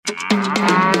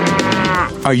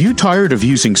Are you tired of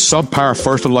using subpar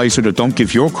fertilizer that don't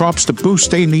give your crops the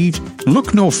boost they need?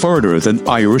 Look no further than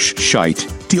Irish Shite,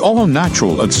 the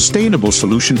all-natural and sustainable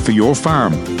solution for your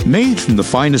farm. Made from the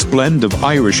finest blend of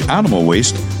Irish animal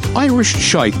waste, Irish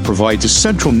Shite provides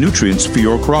essential nutrients for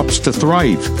your crops to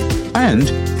thrive. And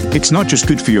it's not just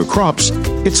good for your crops,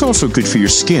 it's also good for your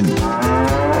skin.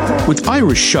 With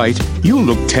Irish Shite, you'll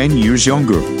look 10 years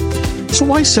younger. So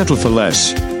why settle for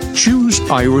less? Choose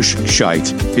Irish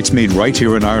Shite. It's made right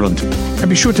here in Ireland. And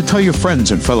be sure to tell your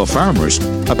friends and fellow farmers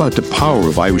about the power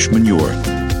of Irish manure.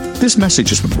 This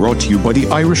message has been brought to you by the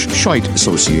Irish Shite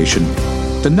Association,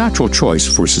 the natural choice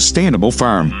for a sustainable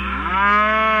farm.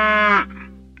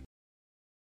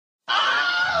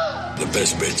 The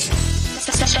best bits.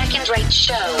 The second-rate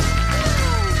show.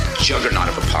 Juggernaut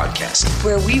of a podcast.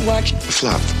 Where we watch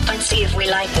Flop. And see if we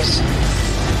like it.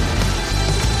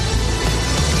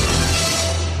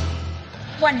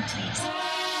 One, please.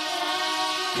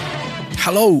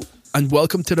 Hello, and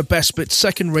welcome to the Best Bits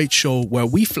second-rate show, where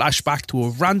we flash back to a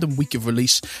random week of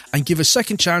release and give a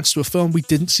second chance to a film we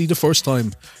didn't see the first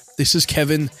time. This is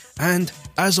Kevin, and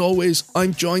as always,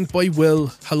 I'm joined by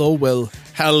Will. Hello, Will.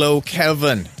 Hello,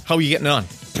 Kevin. How are you getting on?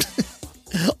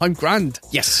 I'm grand.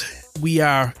 Yes. We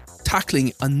are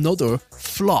tackling another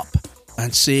flop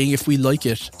and seeing if we like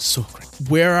it. So,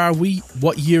 where are we?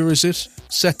 What year is it?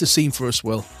 Set the scene for us,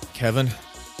 Will. Kevin,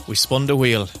 we spun the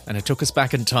wheel and it took us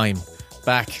back in time,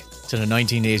 back to the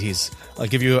 1980s. I'll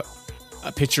give you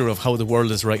a picture of how the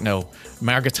world is right now.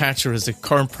 Margaret Thatcher is the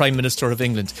current Prime Minister of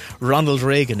England. Ronald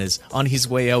Reagan is on his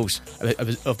way out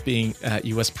of being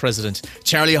US President.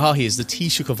 Charlie Haughey is the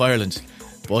Taoiseach of Ireland.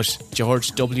 But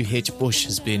George W.H. Bush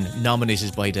has been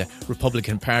nominated by the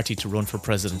Republican Party to run for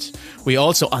president. We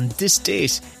also, on this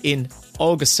date in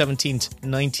August 17th,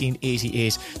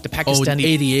 1988, the Pakistani...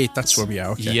 88, that's where we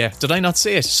are, okay. Yeah, did I not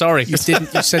say it? Sorry. You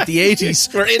didn't, you said the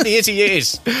 80s. We're in the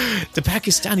 88. The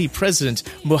Pakistani president,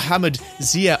 Mohammad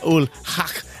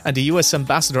Zia-ul-Haq, and the US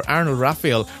ambassador, Arnold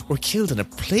Raphael, were killed in a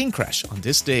plane crash on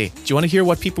this day. Do you want to hear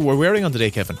what people were wearing on the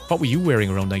day, Kevin? What were you wearing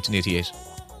around 1988?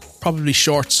 Probably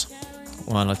shorts.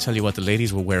 Well, I'll tell you what the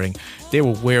ladies were wearing. They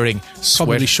were wearing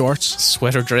shorts,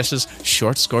 sweater dresses,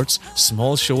 short skirts,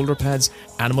 small shoulder pads,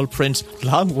 animal print,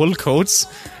 long wool coats,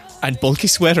 and bulky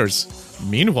sweaters.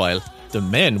 Meanwhile, the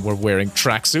men were wearing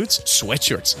tracksuits,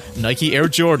 sweatshirts, Nike Air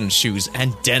Jordan shoes,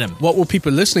 and denim. What were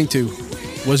people listening to?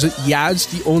 Was it Yaz,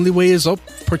 The Only Way Is Up,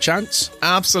 perchance?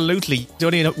 Absolutely. The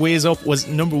Only Way Is Up was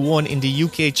number one in the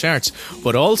UK charts,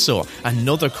 but also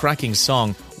another cracking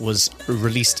song was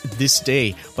released this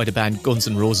day by the band Guns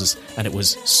N' Roses, and it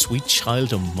was Sweet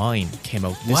Child of Mine, came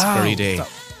out this very day.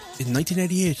 In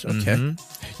 1988, okay.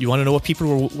 Mm-hmm. You want to know what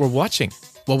people were watching?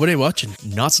 What were they watching?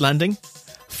 Knots Landing,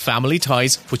 Family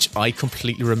Ties, which I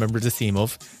completely remember the theme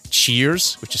of,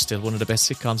 Cheers, which is still one of the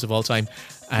best sitcoms of all time,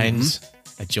 and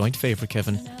a joint favourite,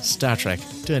 Kevin, Star Trek,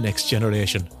 The Next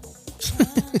Generation.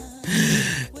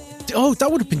 Oh,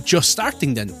 that would have been just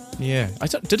starting then. Yeah. I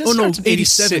thought, did it start in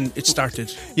 87 it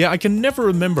started. Yeah, I can never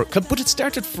remember, but it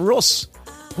started for us.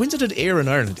 When did it air in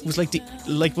Ireland? It was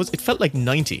it felt like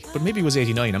 90, but maybe it was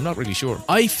 89, I'm not really sure.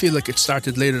 I feel like it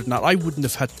started later than that. I wouldn't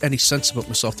have had any sense about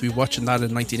myself to be watching that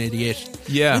in 1988.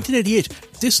 Yeah.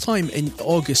 1988, this time in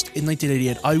August in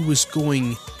 1988, I was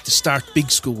going to start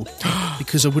big school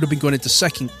because I would have been going into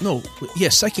second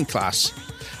class,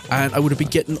 and I would have been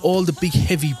getting all the big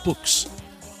heavy books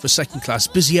for second class.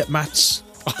 Busy at Maths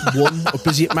 1 or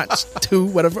Busy at Maths 2,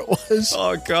 whatever it was.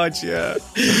 Oh God, yeah.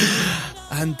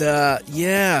 And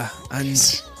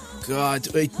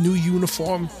God, a new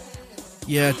uniform.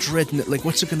 Yeah, dreading it. Like,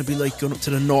 what's it going to be like going up to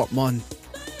the North Mon?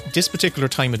 This particular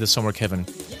time of the summer, Kevin,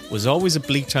 was always a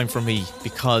bleak time for me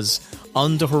because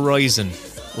on the horizon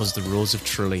was the Rose of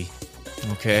Tralee.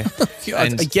 Okay.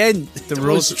 God, and again, the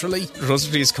Rose of Tralee. The Rose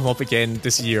of Tralee has come up again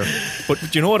this year. But do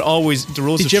you know what always the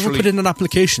Rose of Tralee... Did you ever put in an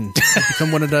application to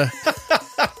become one of the...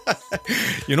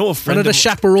 You know, one of the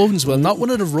chaperones, well, not one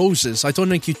of the roses. I don't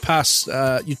think you'd pass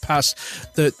the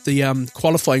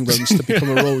qualifying rounds to become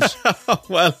a rose.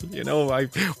 Well, you know,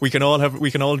 we can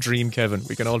all dream, Kevin.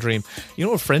 We can all dream. You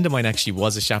know, a friend of mine actually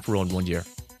was a chaperone one year.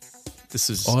 This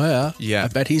is yeah. I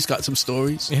bet he's got some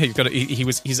stories. Yeah, he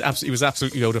was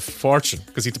absolutely out of fortune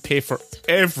because he had to pay for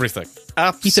everything.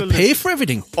 Absolutely. He had to pay for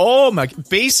everything. Oh my!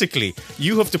 Basically,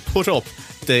 you have to put up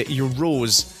your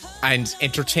rows and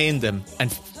entertain them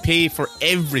and pay for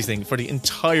everything for the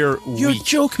entire week. You're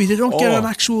joking me. They don't get an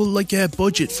actual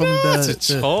budget from not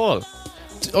at all.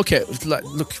 Okay,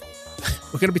 look,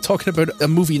 we're going to be talking about a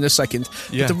movie in a second.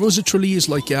 Yeah. But the Rose of Tralee is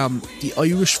like the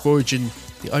Irish version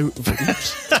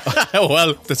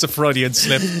Well, that's a Freudian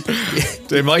slip.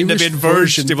 They mightn't have been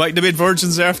virgins. They mightn't have been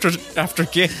virgins after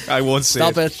gay. I won't say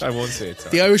Stop it. it. I won't say it.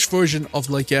 The Irish version of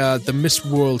like the Miss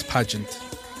World pageant.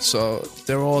 So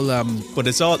they're all but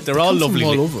they're all lovely.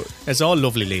 All over. It's all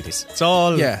lovely ladies. It's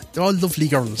all they're all lovely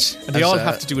girls. and they all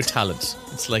have to do with talent.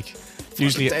 It's like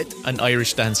usually an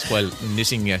Irish dance while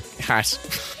knitting a hat.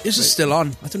 Is it still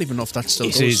on? I don't even know if that's still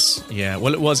It goes. is, yeah.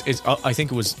 Well, it was. I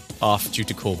think it was off due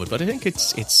to COVID, but I think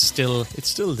it's still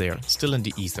there. It's still in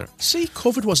the ether. See,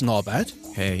 COVID wasn't all bad.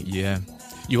 Hey, yeah.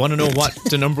 You want to know what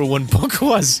the number one book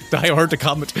was? I heard the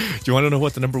comment. Do you want to know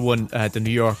what the number one, the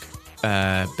New York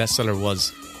bestseller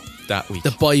was that week?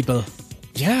 The Bible.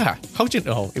 Yeah. How'd you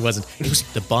know? It wasn't. It was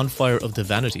The Bonfire of the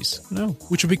Vanities. No.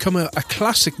 Which will become a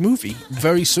classic movie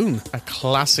very soon. A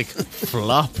classic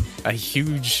flop. A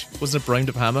huge... Wasn't it Brian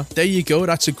De Palma? There you go.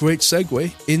 That's a great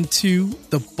segue into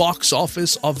the box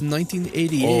office of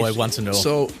 1988. Oh, I want to know.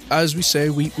 So, as we say,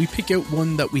 we pick out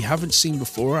one that we haven't seen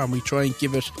before and we try and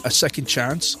give it a second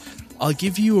chance. I'll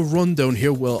give you a rundown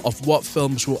here, Will, of what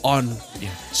films were on.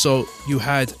 Yeah. So, you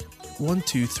had 1,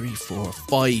 2, 3, 4,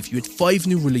 5. You had 5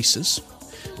 new releases.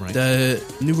 Right. The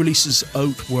new releases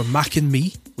out were Mac and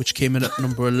Me, which came in at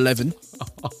number 11.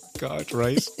 Oh, God,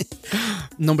 right.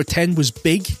 Number 10 was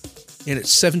Big, in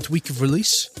its 7th week of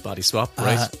release. Body Swap,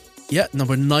 right. Yeah,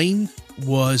 number 9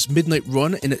 was Midnight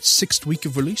Run in its 6th week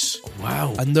of release.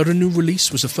 Wow. Another new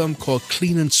release was a film called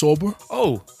Clean and Sober.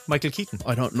 Oh, Michael Keaton.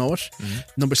 I don't know it.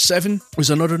 Number 7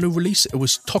 was another new release. It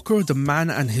was Tucker, the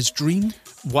Man and His Dream.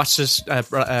 Watched this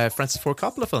Francis Ford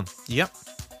Coppola film. Yep.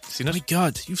 Seen it? Oh my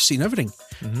God, you've seen everything.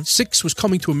 6 was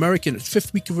Coming to America in its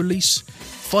 5th week of release.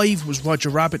 5 was Roger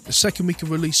Rabbit, the 2nd week of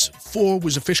release. 4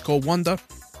 was A Fish Called Wanda,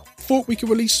 4th week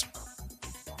of release.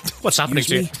 What's happening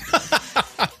to you?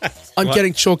 I'm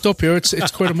getting choked up here.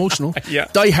 It's quite emotional. Yeah.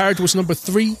 Die Hard was number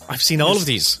 3. I've seen all of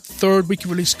these. 3rd week of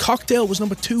release. Cocktail was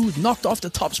number 2, knocked off the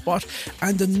top spot.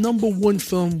 And the number 1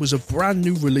 film was a brand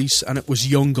new release, and it was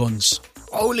Young Guns.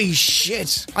 Holy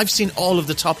shit. I've seen all of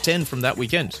the top 10 from that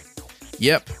weekend.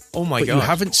 Yep. Oh my but God. You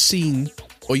haven't seen,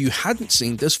 or you hadn't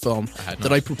seen this film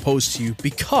that I proposed to you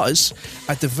because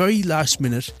at the very last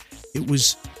minute, it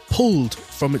was pulled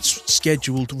from its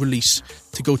scheduled release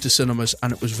to go to cinemas,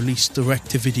 and it was released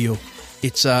direct to video.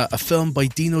 It's a film by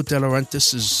Dino De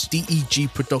Laurentiis'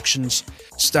 DEG Productions.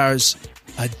 Stars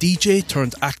a DJ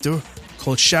turned actor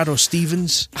called Shadow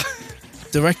Stevens,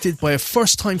 directed by a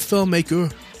first-time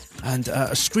filmmaker and a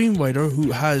screenwriter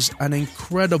who has an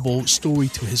incredible story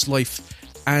to his life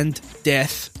and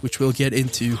death, which we'll get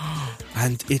into.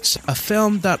 And it's a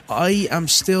film that I am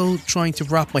still trying to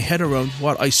wrap my head around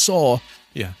what I saw.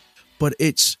 Yeah. But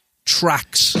it's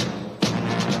Traxx.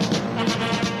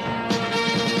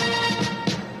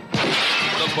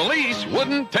 The police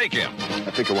wouldn't take him.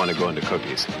 I think I want to go into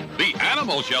cookies. The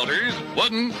animal shelters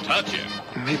wouldn't touch him.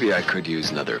 Maybe I could use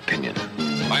another opinion.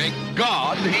 Thank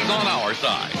God he's on our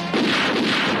side.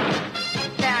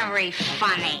 Very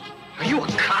funny. Are you a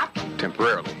cop?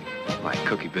 Temporarily. My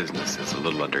cookie business is a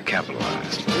little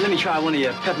undercapitalized. Let me try one of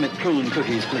your peppermint prune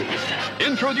cookies, please.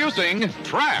 Introducing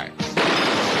Traxx.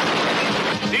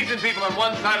 Decent people on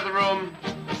one side of the room,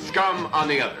 scum on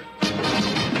the other.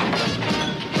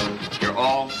 You're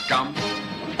all scum?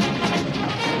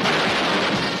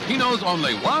 He knows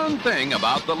only one thing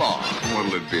about the law.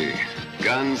 What'll it be?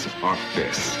 Guns or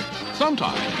fists?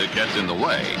 Sometimes it gets in the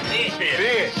way.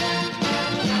 Fish.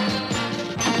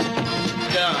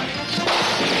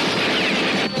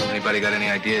 Anybody got any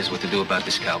ideas what to do about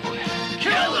this cowboy?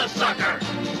 Kill the sucker!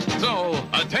 So,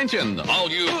 attention, all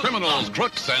you criminals,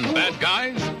 crooks, and bad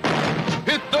guys.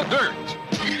 Hit the dirt.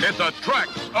 It's a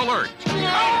Traxx alert.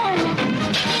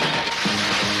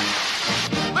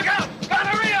 Look out!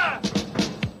 Gonorrhea!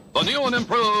 The new and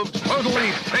improved,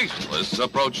 totally tasteless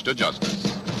approach to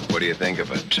justice. What do you think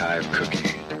of a chive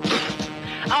cookie?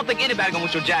 I don't think anybody gonna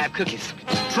want your jive cookies.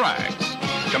 Traxx.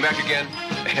 Come back again,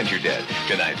 And you're dead.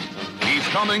 Good night. He's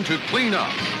coming to clean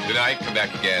up tonight, come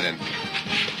back again, and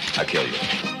I'll kill you.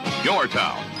 your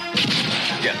town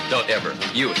yeah, don't ever,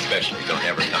 you especially, don't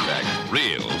ever come back.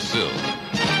 real soon.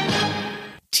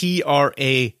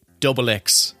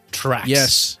 TRAXX. Traxx.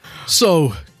 Yes.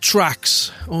 So,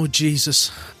 Traxx. Oh,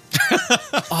 Jesus.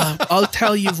 I'll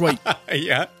tell you right.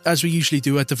 Yeah. As we usually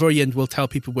do, at the very end, we'll tell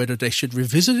people whether they should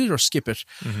revisit it or skip it.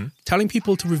 Telling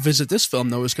people to revisit this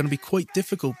film, though, is going to be quite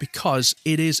difficult because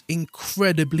it is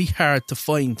incredibly hard to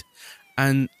find.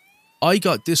 And I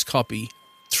got this copy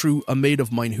through a mate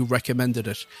of mine who recommended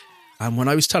it. And when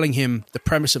I was telling him the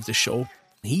premise of the show,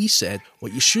 he said,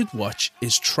 what you should watch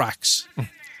is Traxx.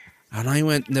 And I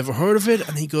went, never heard of it.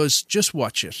 And he goes, just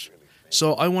watch it.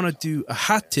 So I want to do a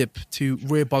hat tip to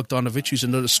Ray Bogdanovich, who's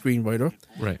another screenwriter.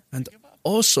 Right. And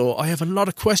also, I have a lot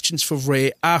of questions for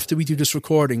Ray after we do this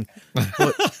recording.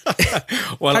 But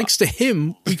Well, thanks to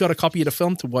him, we got a copy of the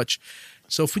film to watch.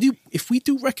 So if we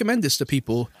do recommend this to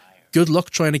people, good luck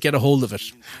trying to get a hold of it.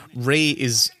 Ray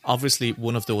is obviously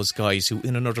one of those guys who,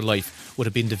 in another life, would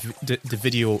have been the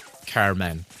video car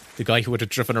man. The guy who would have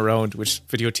driven around with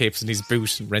videotapes in his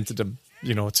boot and rented them.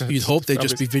 You know, you'd hope they'd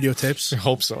just be videotapes. I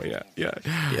hope so.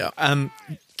 Yeah.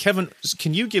 Kevin,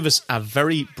 can you give us a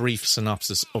very brief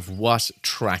synopsis of what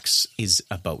Traxx is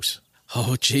about?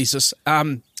 Oh Jesus!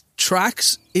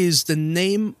 Traxx is the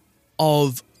name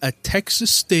of a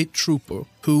Texas state trooper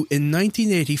who, in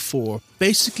 1984,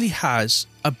 basically has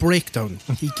a breakdown.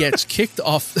 He gets kicked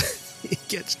off. He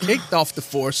gets kicked off the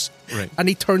force, right, and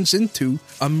he turns into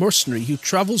a mercenary who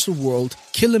travels the world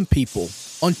killing people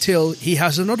until he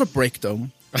has another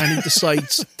breakdown and he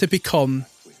decides to become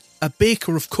a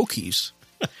baker of cookies.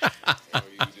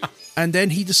 And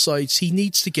then he decides he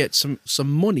needs to get some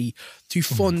money to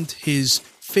fund his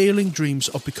failing dreams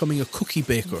of becoming a cookie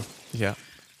baker. Yeah.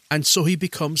 And so he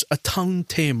becomes a town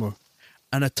tamer.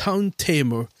 And a town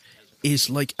tamer is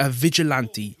like a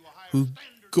vigilante who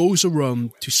goes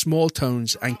around to small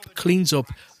towns and cleans up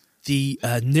the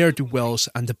ne'er-do-wells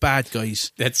and the bad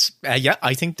guys. That's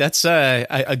I think that's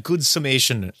a good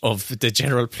summation of the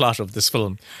general plot of this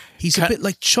film. He's a bit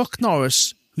like Chuck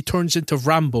Norris, who turns into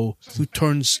Rambo, who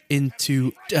turns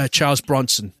into Charles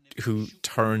Bronson. Who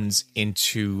turns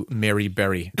into Mary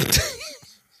Berry.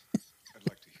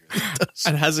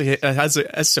 And has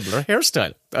a similar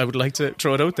hairstyle. I would like to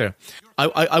throw it out there.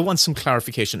 I want some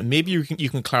clarification. Maybe you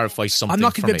can clarify something. I'm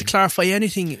not going to be able me to clarify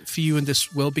anything for you in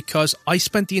this, Will, because I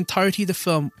spent the entirety of the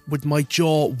film with my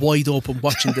jaw wide open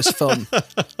watching this film.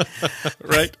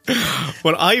 Right.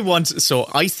 Well,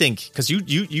 I think, because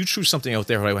you threw something out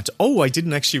there where I went, I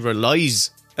didn't actually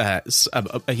realise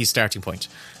his starting point.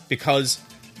 Because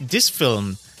this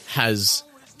film has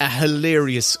a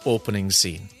hilarious opening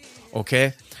scene.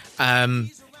 Okay?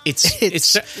 It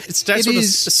starts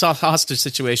with a hostage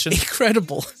situation.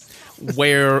 Incredible.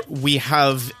 Where we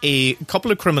have a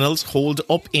couple of criminals holed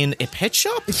up in a pet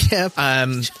shop. Yeah.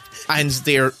 And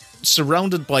they're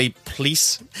surrounded by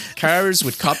police cars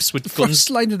with cops with guns. The first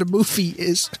line of the movie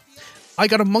is, I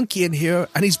got a monkey in here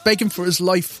and he's begging for his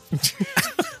life.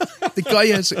 The guy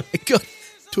has a gun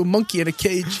to a monkey in a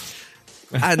cage.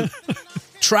 And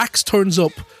Traxx turns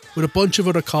up with a bunch of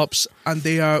other cops, and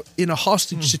they are in a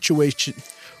hostage situation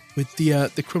with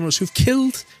the criminals who've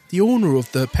killed the owner of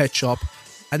the pet shop,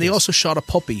 and they also shot a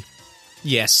puppy.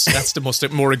 Yes, that's the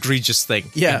more egregious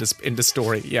thing in the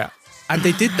story, yeah. And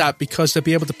they did that because they'll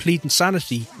be able to plead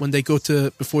insanity when they go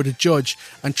before the judge,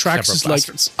 and Traxx is like,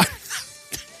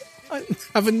 I'm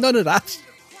having none of that.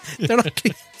 They're not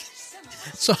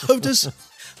So how does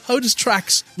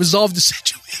Traxx resolve the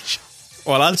situation?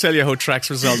 Well, I'll tell you how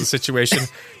Traxx resolved the situation.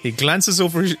 He glances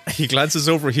over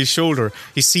his shoulder.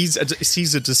 He sees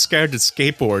a discarded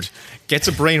skateboard, gets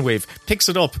a brainwave, picks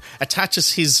it up,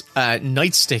 attaches his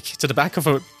nightstick to the back of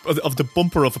the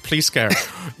bumper of a police car.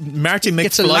 Marty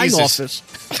McFlies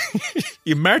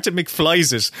it. Marty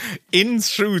McFlies it in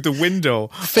through the window,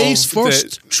 face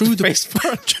first through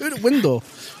the window.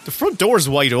 The front door is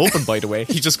wide open, by the way.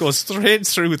 He just goes straight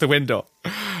through the window.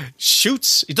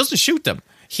 Shoots. He doesn't shoot them.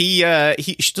 He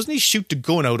doesn't he shoot the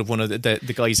gun out of one of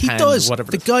the guy's hands. He does. Or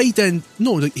whatever. The guy then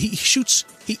he shoots.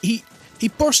 He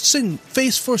bursts in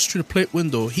face first through the plate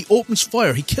window. He opens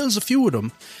fire. He kills a few of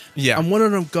them. Yeah. And one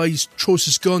of them guys throws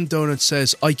his gun down and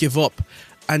says, "I give up."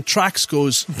 And Traxx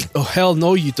goes, "Oh hell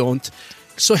no, you don't."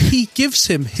 So he gives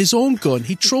him his own gun.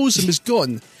 He throws him his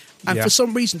gun. And for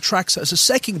some reason, Traxx has a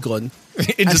second gun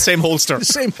in the same holster. The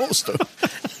same holster.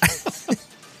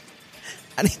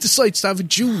 And he decides to have a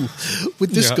duel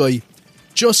with this guy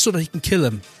just so that he can kill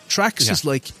him. Traxx is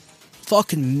like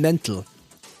fucking mental.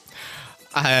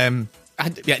 And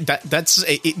that's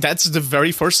the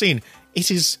very first scene.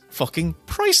 It is fucking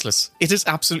priceless. It is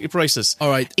absolutely priceless. All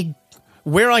right.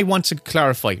 Where I want to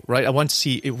clarify, right? I want to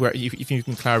see if you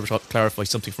can clarify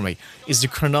something for me. Is the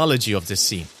chronology of this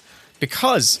scene,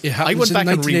 because I went back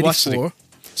and rewatched it.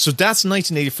 So that's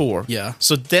 1984. Yeah.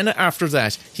 So then after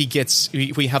that,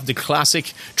 we have the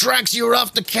classic, Traxx, you're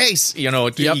off the case. You know,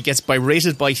 he gets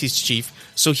berated by his chief.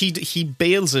 So he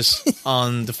bails it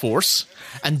on the force.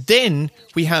 And then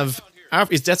we have,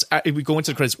 we go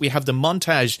into the credits, we have the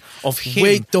montage of him.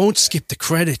 Wait, don't skip the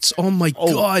credits. Oh my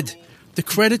God. The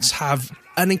credits have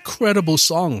an incredible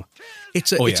song.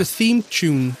 It's a theme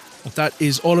tune that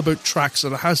is all about Traxx,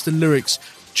 and it has the lyrics,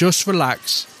 "Just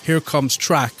relax, here comes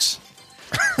Traxx.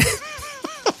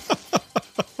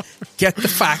 Get the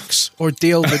facts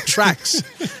ordeal with Traxx.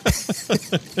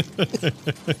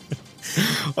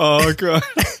 Oh, God.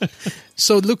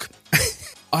 So, look,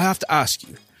 I have to ask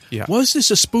you, was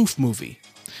this a spoof movie?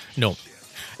 No.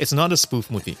 It's not a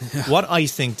spoof movie. What I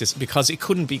think this, because it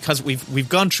couldn't be, because we've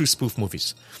gone through spoof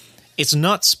movies. It's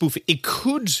not spoof. It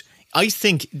could, I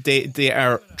think they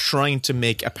are trying to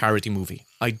make a parody movie.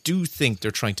 I do think they're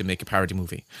trying to make a parody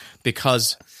movie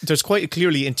because there's quite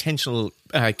clearly intentional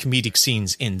comedic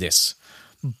scenes in this.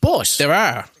 But there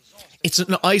are.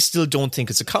 I still don't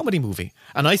think it's a comedy movie.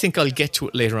 And I think I'll get to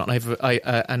it later on. I have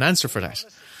an answer for that.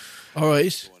 All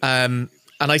right.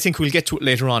 And I think we'll get to it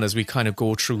later on as we kind of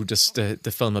go through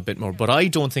the film a bit more. But I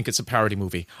don't think it's a parody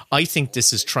movie. I think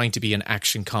this is trying to be an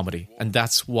action comedy, and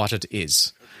that's what it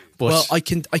is. But well, I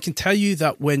can tell you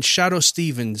that when Shadow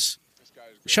Stevens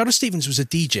was a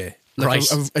DJ, like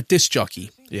a disc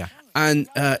jockey. Yeah. And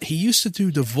he used to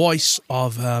do the voice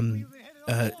of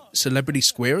Celebrity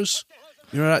Squares.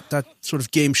 You know that sort of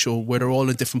game show where they're all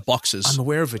in different boxes. I'm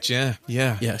aware of it. Yeah.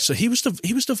 So he was the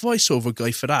voiceover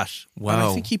guy for that. Wow. And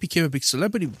I think he became a big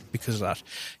celebrity because of that.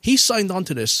 He signed on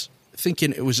to this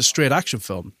thinking it was a straight action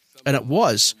film, and it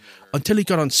was until he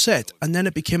got on set, and then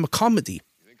it became a comedy.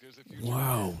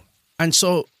 Wow. And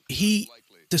so he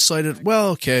decided, well,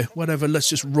 okay, whatever, let's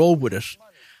just roll with it.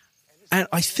 And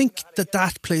I think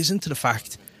that plays into the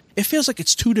fact it feels like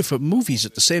it's two different movies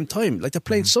at the same time. Like they're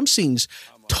playing some scenes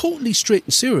totally straight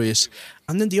and serious,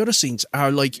 and then the other scenes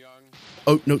are like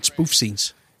out-and-out spoof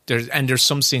scenes. There's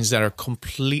some scenes that are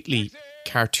completely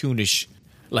cartoonish,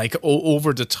 like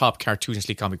over-the-top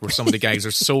cartoonishly comic, where some of the gags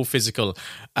are so physical.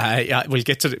 We'll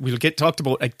get talked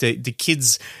about like the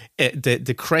kids,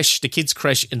 the kids'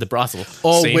 creche in the brothel.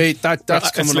 Oh scene. wait,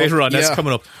 that's coming later up. on. That's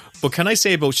coming up. But can I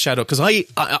say about Shadow? Because I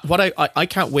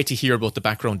can't wait to hear about the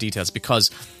background details, because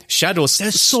Shadow...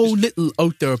 There's so little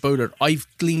out there about it. I've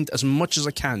gleaned as much as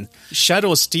I can.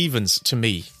 Shadow Stevens, to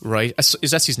me, right?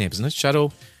 That's his name, isn't it?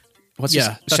 Shadow... What's his...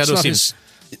 Shadow Stevens.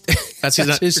 That's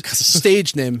his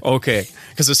stage name. Okay.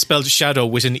 Because it's spelled Shadow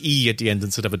with an E at the end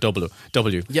instead of a W.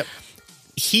 Yep.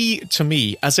 He, to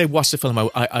me, as I watched the film,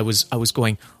 I was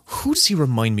going, who does he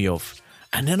remind me of?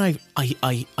 And then I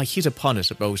hit upon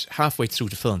it about halfway through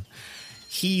the film.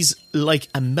 He's like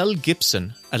a Mel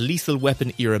Gibson, a Lethal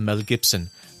Weapon era Mel Gibson,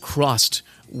 crossed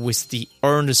with the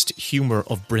earnest humour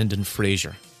of Brendan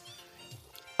Fraser.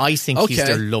 I think he's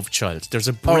their love child. There's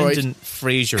a Brendan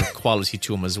Fraser quality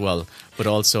to him as well, but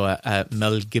also a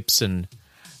Mel Gibson.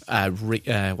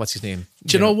 What's his name?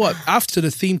 Do you know what? After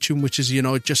the theme tune, which is,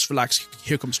 Just Relax,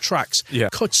 Here Comes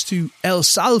Traxx, cuts to El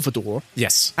Salvador.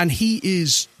 Yes. And he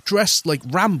is dressed like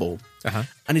Rambo. Uh-huh.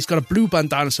 And he's got a blue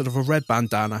bandana instead of a red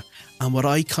bandana. And what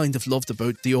I kind of loved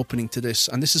about the opening to this,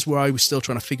 and this is where I was still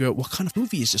trying to figure out what kind of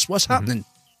movie is this? What's happening?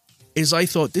 Is I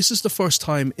thought this is the first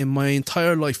time in my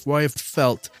entire life where I've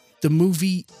felt the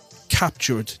movie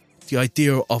captured the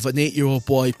idea of an 8-year-old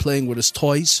boy playing with his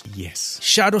toys. Yes.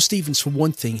 Shadow Stevens, for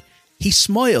one thing, he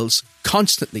smiles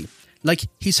constantly. Like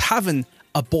he's having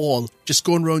a ball, just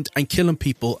going around and killing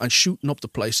people and shooting up the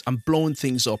place and blowing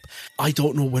things up. I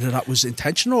don't know whether that was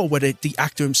intentional or whether the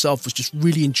actor himself was just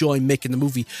really enjoying making the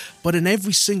movie. But in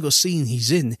every single scene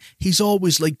he's in, he's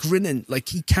always like grinning, like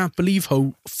he can't believe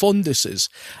how fun this is.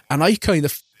 And I kind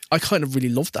of really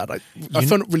loved that. I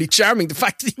found it really charming, the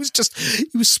fact that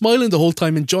he was smiling the whole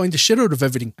time, enjoying the shit out of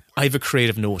everything. I have a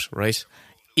creative note, right?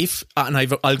 I'm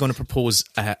going to propose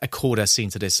a coda scene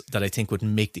to this that I think would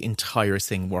make the entire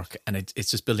thing work, and it's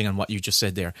just building on what you just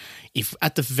said there. If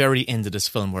at the very end of this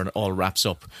film, where it all wraps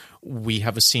up, we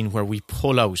have a scene where we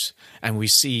pull out and we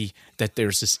see that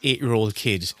there's this 8-year-old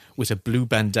kid with a blue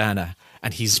bandana,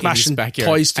 and he's smashing in his backyard,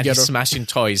 toys together, and he's smashing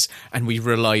toys, and we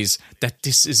realise that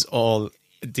this is all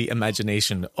the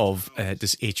imagination of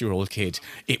this 8-year-old kid.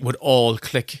 It would all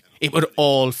click. It would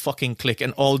all fucking click.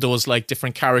 And all those like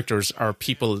different characters are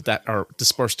people that are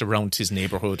dispersed around his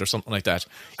neighborhood or something like that.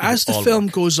 As the film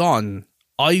goes on,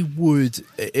 I would,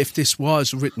 if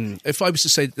I was to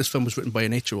say that this film was written by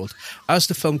an 8-year-old, as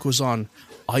the film goes on,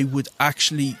 I would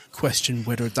actually question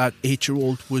whether that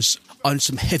 8-year-old was on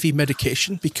some heavy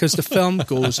medication, because the film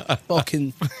goes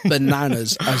fucking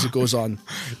bananas as it goes on.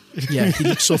 Yeah, he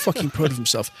looks so fucking proud of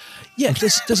himself. Yeah,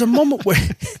 there's a moment where...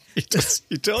 He does.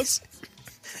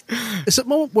 There's a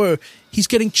moment where he's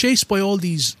getting chased by all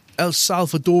these El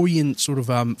Salvadorian sort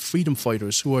of freedom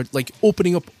fighters who are like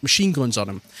opening up machine guns on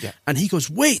him. Yeah. And he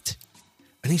goes, wait!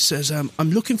 And he says, I'm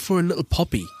looking for a little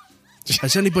puppy.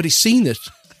 Has anybody seen it?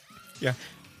 Yeah.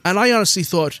 And I honestly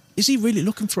thought, is he really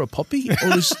looking for a puppy?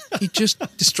 Or is he just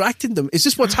distracting them? Is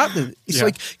this what's happening? It's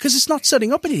like, because it's not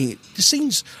setting up anything. The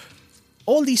scene's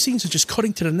all these scenes are just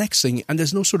cutting to the next thing, and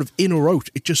there's no sort of in or out.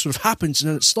 It just sort of happens and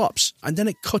then it stops. And then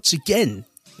it cuts again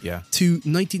to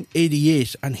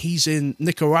 1988, and he's in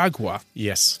Nicaragua.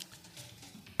 Yes.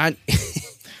 And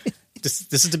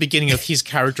this is the beginning of his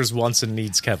character's wants and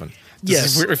needs, Kevin.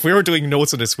 Yes. If we were doing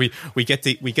notes on this, we get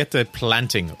the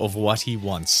planting of what he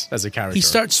wants as a character. He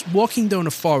starts walking down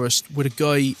a forest with a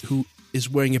guy who is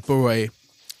wearing a beret,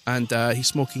 and he's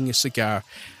smoking a cigar.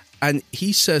 And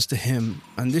he says to him,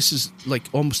 and this is like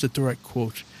almost a direct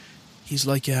quote, he's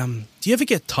like, do you ever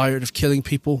get tired of killing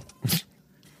people?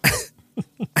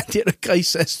 And the other guy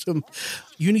says to him,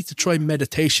 you need to try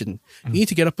meditation. You need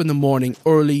to get up in the morning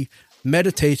early,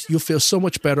 meditate, you'll feel so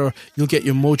much better, you'll get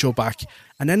your mojo back.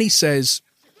 And then he says,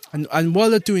 and while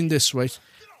they're doing this, right,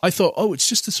 I thought, oh, it's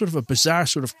just a sort of a bizarre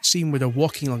sort of scene where they're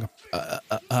walking along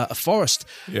a forest.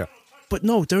 Yeah. But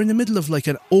no, they're in the middle of like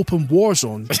an open war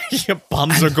zone.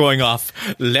 Bombs are going off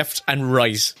left and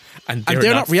right. And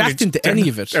they're not reacting to any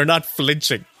of it. They're not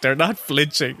flinching. They're not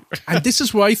flinching. And this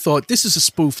is where I thought, this is a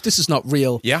spoof. This is not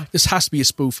real. Yeah. This has to be a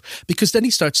spoof. Because then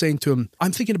he starts saying to him,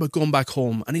 I'm thinking about going back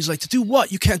home. And he's like, to do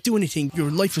what? You can't do anything. Your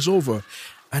life is over.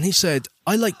 And he said,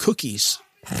 I like cookies.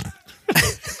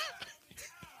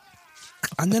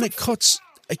 And then it cuts,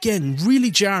 again,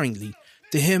 really jarringly,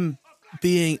 to him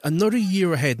being another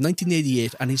year ahead,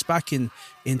 1988, and he's back in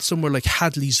somewhere like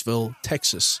Hadleysville,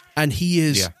 Texas. And he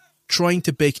is trying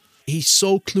to bake. He's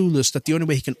so clueless that the only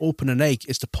way he can open an egg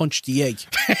is to punch the egg.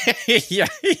 Yeah,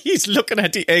 he's looking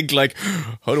at the egg like,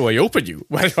 how do I open you?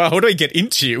 How do I get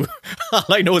into you? All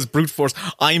I know is brute force.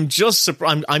 I'm just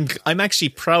surprised. I'm actually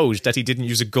proud that he didn't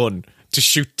use a gun to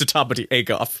shoot the top of the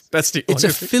egg off. That's the. It's a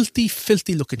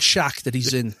filthy looking shack that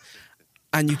he's in.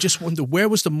 And you just wonder, where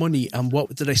was the money and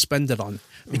what did I spend it on?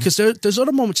 Because there's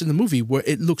other moments in the movie where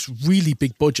it looks really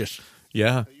big budget.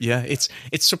 Yeah. It's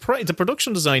surprising. The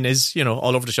production design is,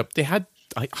 all over the shop. They had,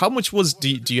 how much was, do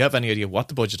you have any idea what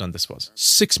the budget on this was?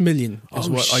 $6 million is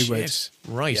what I read.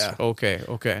 Right. Yeah.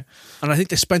 Okay. And I think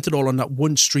they spent it all on that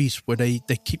one street where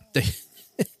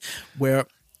where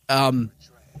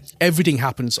everything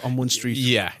happens on one street.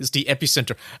 Yeah, it's the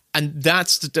epicenter, and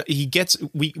that's he gets.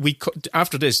 We cut,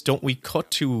 after this, don't we?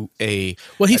 Cut to a.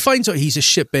 Well, he finds out he's a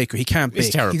shit baker. He can't bake. It's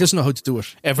terrible. He doesn't know how to do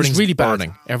it. Everything's really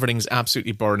burning. Bad. Everything's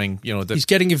absolutely burning. He's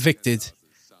getting evicted,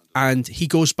 and he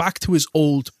goes back to his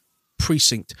old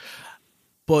precinct.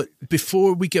 But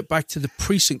before we get back to the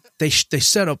precinct, they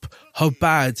set up how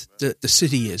bad the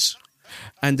city is,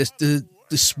 and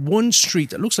this one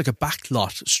street that looks like a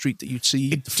backlot street that you'd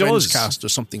see the Friends cast or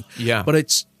something. Yeah. But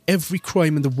it's every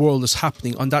crime in the world is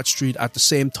happening on that street at the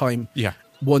same time. Yeah.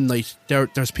 One night.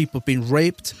 There's people being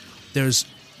raped. There's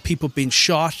people being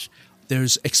shot.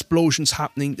 There's explosions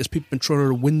happening. There's people being thrown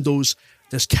out of windows.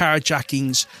 There's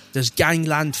carjackings. There's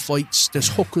gangland fights. There's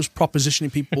hookers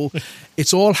propositioning people.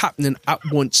 It's all happening at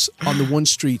once on the one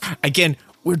street. Again,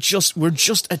 we're just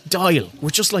a dial.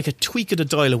 We're just like a tweak of the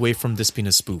dial away from this being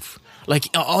a spoof. Like,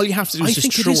 all you have to do is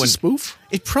just throw in. I think it is a spoof.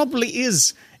 It probably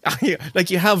is.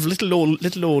 Like, you have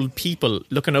little old people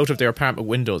looking out of their apartment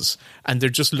windows, and they're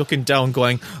just looking down,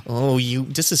 going, "Oh,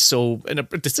 this is so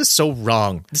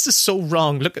wrong. This is so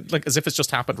wrong. Look at, like, as if it's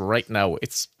just happened right now.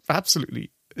 It's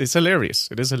hilarious.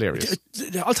 It is hilarious."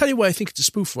 I'll tell you why I think it's a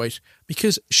spoof, right?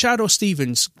 Because Shadoe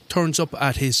Stevens turns up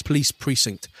at his police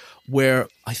precinct, where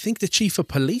I think the chief of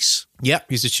police. Yeah,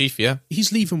 he's the chief. Yeah,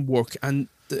 he's leaving work, and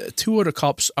the two other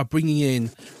cops are bringing in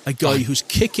a guy who's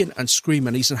kicking and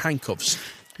screaming. He's in handcuffs.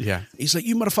 Yeah. He's like,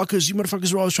 you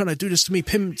motherfuckers are always trying to do this to me,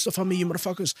 pin stuff on me, you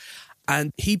motherfuckers.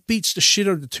 And he beats the shit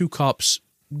out of the two cops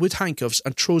with handcuffs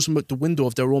and throws them out the window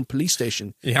of their own police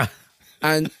station. Yeah.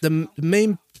 And the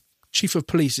main chief of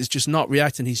police is just not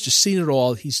reacting. He's just seen it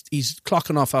all. He's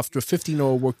clocking off after a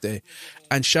 15-hour workday.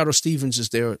 And Shadoe Stevens is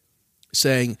there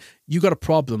saying, you got a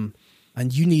problem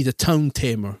and you need a town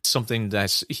tamer. Something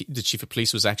that the chief of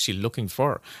police was actually looking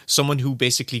for. Someone who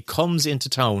basically comes into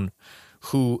town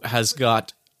who has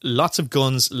got lots of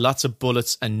guns, lots of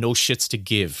bullets, and no shits to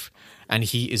give. And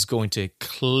he is going to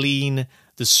clean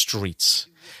the streets.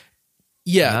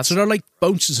 Yeah, so they're like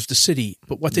bouncers of the city.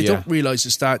 But what they don't realise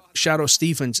is that Shadoe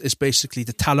Stevens is basically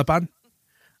the Taliban.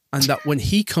 And that when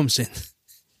he comes in,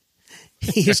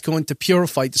 he is going to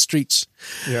purify the streets.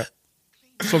 Yeah.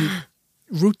 From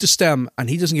root to stem, and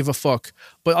he doesn't give a fuck.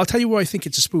 But I'll tell you where I think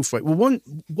it's a spoof, right? Well,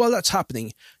 while that's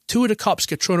happening, two of the cops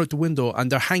get thrown out the window and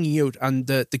they're hanging out, and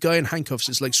the guy in handcuffs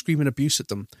is like screaming abuse at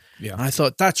them. Yeah. And I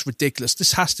thought, that's ridiculous.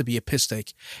 This has to be a piss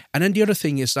take. And then the other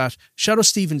thing is that Shadoe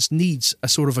Stevens needs a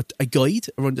sort of a guide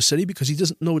around the city because he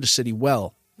doesn't know the city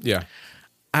well. Yeah.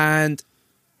 And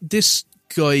this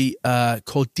guy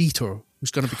called Dieter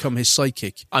who's going to become his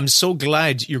sidekick. I'm so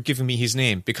glad you're giving me his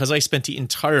name, because I spent the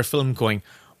entire film going,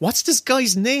 what's this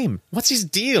guy's name? What's his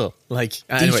deal? Like,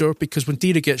 anyway. Dieter, because when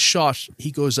Dieter gets shot,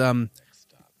 he goes,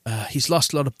 he's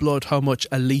lost a lot of blood. How much?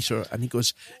 A litre. And he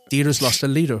goes, Dieter's lost a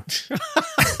litre.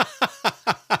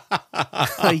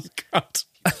 God.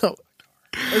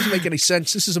 It doesn't make any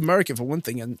sense. This is America for one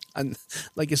thing, and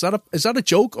like, is that a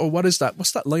joke, or what is that?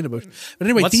 What's that line about? But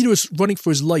anyway, Dieter is running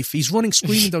for his life. He's running,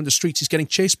 screaming down the streets. He's getting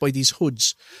chased by these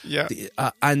hoods. Yeah,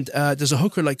 and there's a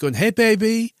hooker like going, "Hey,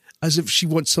 baby," as if she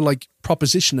wants to like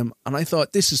proposition him. And I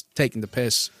thought, this is taking the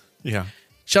piss. Yeah.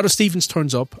 Shadow Stevens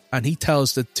turns up and he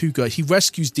tells the two guys, he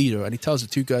rescues Dieter, and he tells the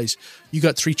two guys, "You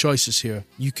got three choices here.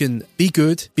 You can be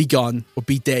good, be gone, or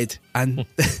be dead." And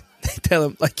they tell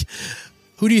him, like,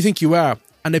 "Who do you think you are?"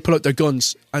 And they pull out their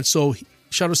guns. And so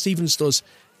Shadow Stevens does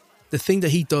the thing that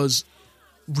he does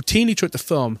routinely throughout the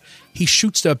film. He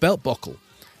shoots their belt buckle.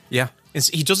 Yeah.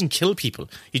 He doesn't kill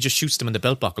people. He just shoots them in the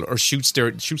belt buckle, or shoots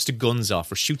the guns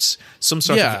off, or shoots some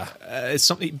sort of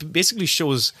something. Basically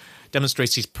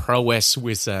demonstrates his prowess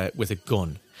with a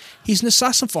gun. He's an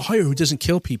assassin for hire who doesn't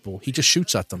kill people. He just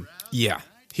shoots at them. Yeah.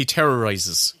 He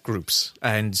terrorizes groups.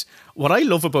 And what I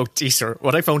love about Dieter,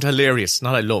 what I found hilarious,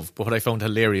 not I love, but what I found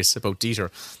hilarious about Dieter,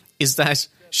 is that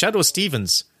Shadow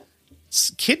Stevens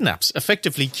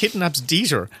effectively kidnaps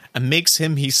Dieter and makes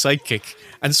him his sidekick.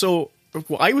 And so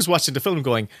I was watching the film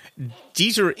going,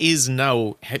 Dieter is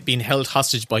now being held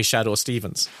hostage by Shadow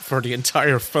Stevens for the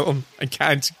entire film and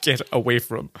can't get away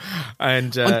from him.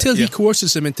 And until he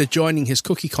coerces him into joining his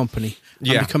cookie company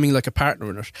and becoming like a partner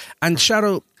in it. And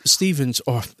Shadow Stevens,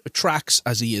 or Traxx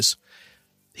as he is,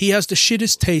 he has the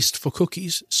shittest taste for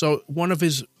cookies. So one of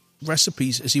his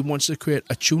recipes is he wants to create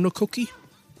a tuna cookie.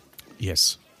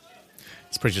 Yes.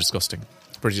 It's pretty disgusting.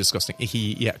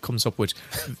 He comes up with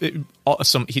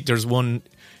there's one,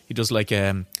 he does like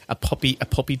a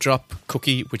puppy drop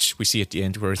cookie, which we see at the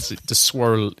end, where it's the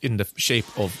swirl in the shape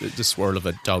of the swirl of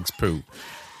a dog's poo.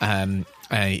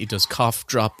 He does cough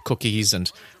drop cookies,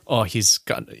 and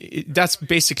that's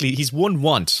basically his one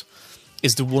want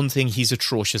is the one thing he's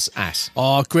atrocious at.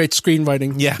 Oh, great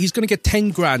screenwriting. Yeah. He's going to get 10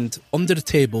 grand under the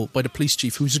table by the police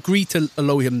chief, who's agreed to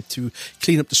allow him to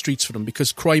clean up the streets for them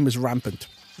because crime is rampant.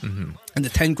 Mm-hmm. And the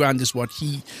 10 grand is what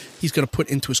he's going to put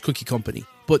into his cookie company.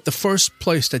 But the first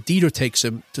place that Dieter takes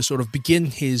him to sort of begin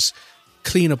his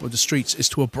cleanup of the streets is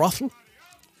to a brothel.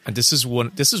 And this is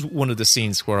one of the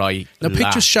scenes where I laughed.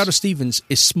 Picture Shadow Stevens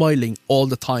is smiling all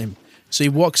the time. So he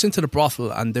walks into the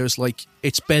brothel and there's like,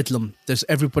 it's bedlam. There's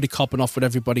everybody copping off with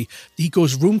everybody. He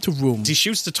goes room to room. He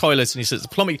shoots the toilets and he says,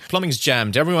 plumbing's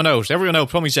jammed. Everyone out,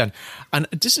 plumbing's jammed. And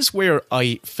this is where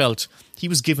I felt he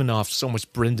was giving off so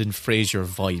much Brendan Fraser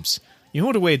vibes. You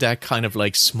know the way that kind of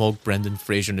like smug Brendan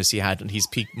Fraser-ness he had in his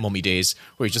peak Mummy days,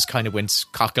 where he just kind of went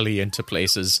cockily into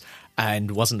places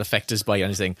and wasn't affected by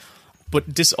anything.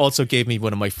 But this also gave me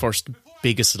one of my first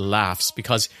biggest laughs,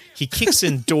 because he kicks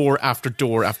in door after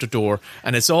door after door,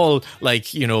 and it's all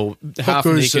like, you know,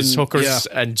 half-naked hookers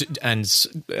and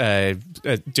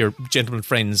dear gentlemen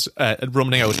friends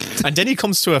running out. And then he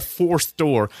comes to a fourth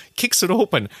door, kicks it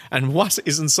open, and what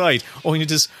is inside? Oh, and it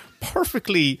is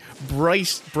perfectly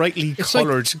brightly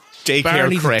coloured like daycare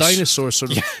Barney creche. The dinosaur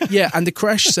sort of. Yeah, and the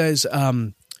creche says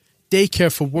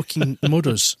daycare for working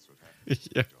mothers.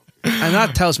 Yeah. And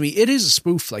that tells me it is a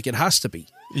spoof, like it has to be.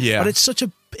 Yeah. But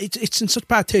it's in such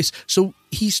bad taste. So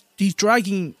he's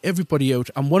dragging everybody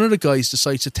out, and one of the guys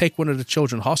decides to take one of the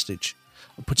children hostage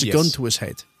and puts a gun to his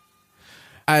head.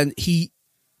 And he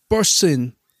bursts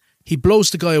in, he blows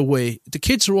the guy away. The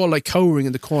kids are all like cowering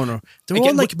in the corner. They're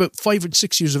all like about 5 and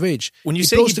 6 years of age. When you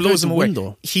say he blows him away,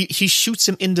 he shoots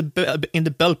him in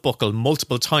the belt buckle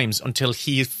multiple times until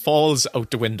he falls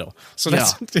out the window. So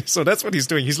that's what he's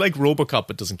doing. He's like RoboCop,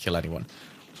 but doesn't kill anyone.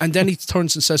 And then he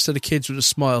turns and says to the kids with a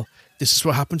smile, "This is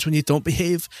what happens when you don't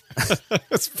behave."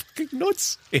 It's fucking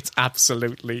nuts. It's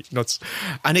absolutely nuts.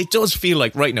 And it does feel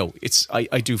like, right now,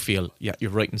 I do feel, yeah,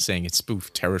 you're right in saying it's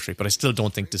spoof territory, but I still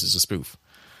don't think this is a spoof.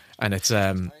 And it's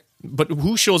but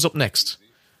who shows up next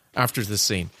after this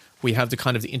scene? We have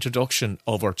the introduction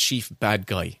of our chief bad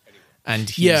guy, and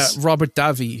he's Robert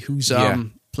Davi, who's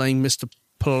playing Mr.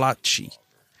 Palachi,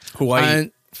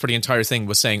 who for the entire thing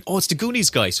was saying, "Oh, it's the Goonies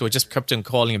guy," so I just kept on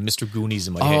calling him Mr. Goonies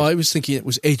in my head. Oh, I was thinking it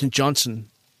was Agent Johnson,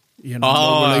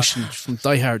 no relation from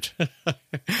Die Hard.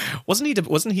 Wasn't he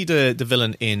the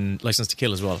villain in License to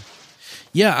Kill as well?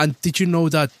 Yeah, and did you know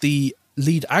that the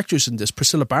lead actress in this,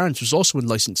 Priscilla Barnes, was also in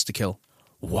License to Kill?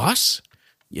 What?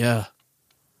 Yeah.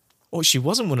 Oh, she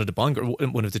wasn't one of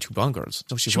the two Bond girls.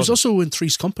 No, she was also in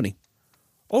Three's Company.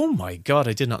 Oh my God,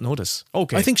 I did not notice.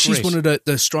 Okay, I think she's one of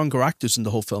the stronger actors in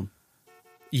the whole film.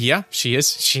 Yeah, she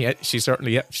is. She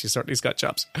certainly's got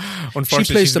chops. Unfortunately,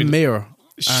 she plays the mayor,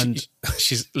 and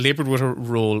she's laboured with her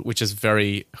role, which is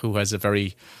who has a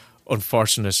very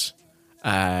unfortunate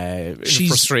she's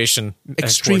frustration,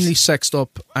 extremely sexed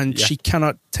up, and she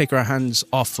cannot take her hands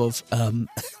off of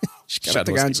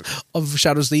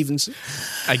Shadow Stevens.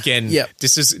 Again,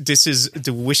 this is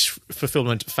the wish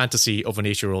fulfillment fantasy of an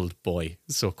 8-year-old boy.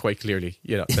 So quite clearly,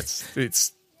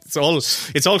 it's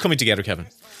all coming together, Kevin.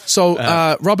 So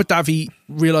Robert Davi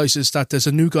realizes that there's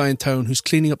a new guy in town who's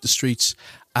cleaning up the streets,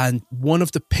 and one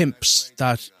of the pimps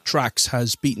that Traxx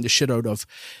has beaten the shit out of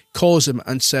calls him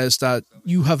and says that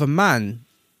you have a man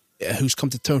who's come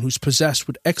to town who's possessed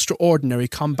with extraordinary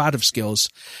combative skills,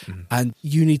 and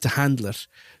you need to handle it.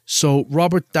 So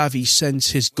Robert Davi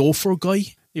sends his gopher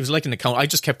guy. He was like an accountant. I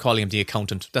just kept calling him the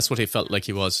accountant. That's what he felt like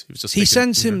he was. He was just. He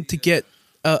sends him to get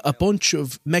a bunch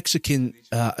of Mexican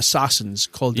assassins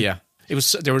called. Yeah.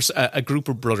 There was a group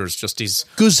of brothers, just these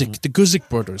the Guzik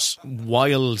brothers,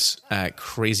 wild,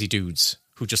 crazy dudes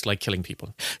who just like killing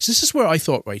people. So this is where I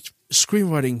thought, right,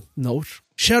 screenwriting note: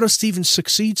 Shadow Stevens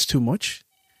succeeds too much.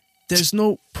 There's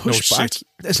no pushback.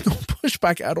 There's no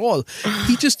pushback at all.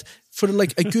 He just, for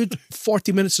like a good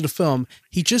 40 minutes of the film,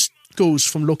 he just goes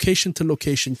from location to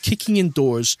location, kicking in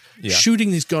doors, shooting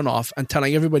his gun off, and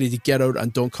telling everybody to get out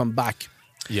and don't come back.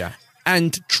 Yeah,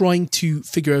 and trying to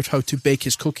figure out how to bake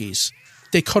his cookies.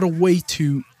 They cut away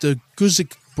to the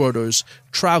Guzik brothers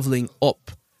traveling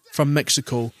up from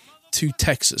Mexico to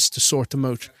Texas to sort them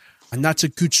out. And that's a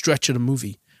good stretch of the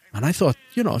movie. And I thought,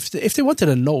 if they wanted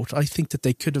a note, I think that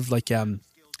they could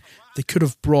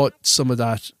have brought some of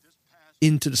that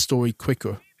into the story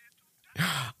quicker.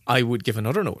 I would give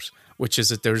another note, which is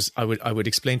that I would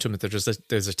explain to him that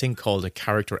there's a thing called a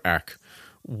character arc,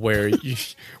 where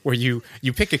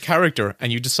you pick a character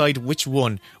and you decide which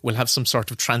one will have some sort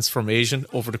of transformation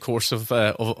over the course of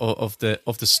the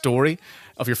story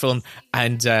of your film,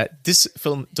 and this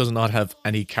film does not have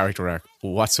any character arc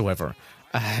whatsoever,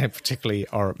 particularly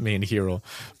our main hero.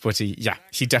 But he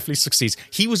definitely succeeds.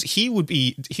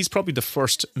 He's probably the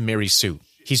first Mary Sue.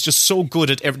 He's just so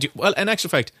good at everything. Well, in actual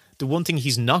fact, the one thing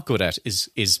he's not good at is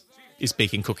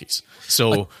baking cookies.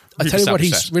 So I tell you what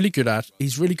he's really good at.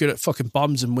 He's really good at fucking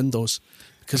bombs and windows.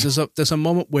 Because there's a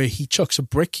moment where he chucks a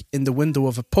brick in the window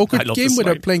of a poker game where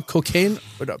they're playing cocaine.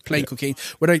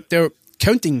 Where they're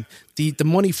counting the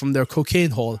money from their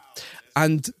cocaine haul.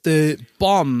 And the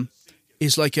bomb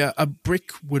is like a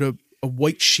brick with a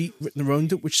white sheet written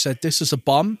around it which said, "This is a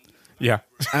bomb." Yeah.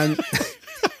 And...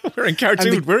 We're in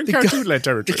cartoon land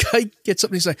territory. The guy gets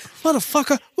up and he's like,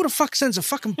 "Motherfucker, who the fuck sends a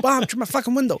fucking bomb through my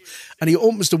fucking window?" And he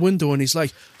opens the window and he's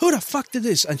like, "Who the fuck did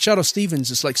this?" And Shadow Stevens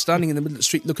is like standing in the middle of the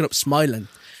street looking up smiling.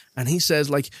 And he says,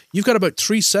 like, "You've got about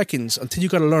 3 seconds until you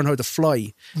got to learn how to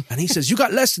fly." And he says, "You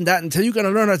got less than that until you got to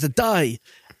learn how to die."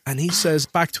 And he says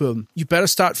back to him, "You better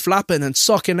start flapping and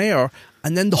sucking air."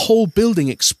 And then the whole building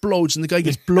explodes and the guy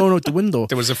gets blown out the window.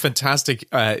 There was a fantastic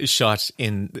shot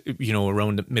in,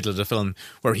 around the middle of the film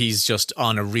where he's just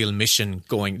on a real mission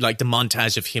going, like the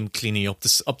montage of him cleaning up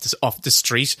off the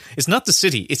street. It's not the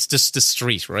city, it's just the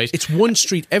street, right? It's one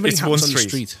street. Everything happens on the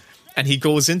street. And he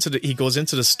goes into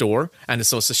the store, and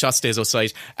so the shot stays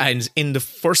outside. And in the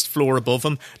first floor above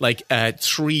him, like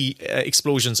 3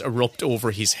 explosions erupt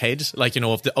over his head, like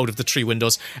out of the 3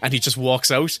 windows, and he just walks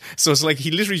out. So it's like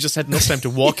he literally just had enough time to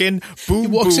walk in,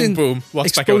 boom, boom,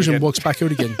 walks back out again. Walks back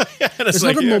out again. There's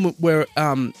another moment where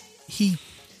he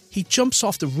jumps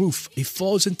off the roof. He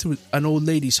falls into an old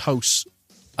lady's house,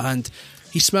 and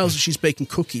he smells that she's baking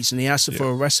cookies, and he asks her for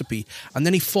a recipe, and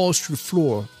then he falls through the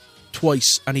floor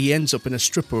twice and he ends up in a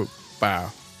stripper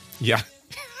bar. Yeah.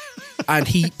 And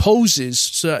he poses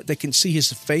so that they can see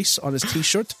his face on his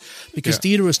t-shirt, because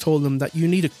Dieter has told him that you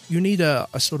need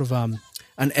a sort of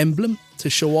an emblem to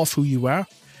show off who you are.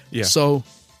 Yeah. So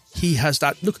he has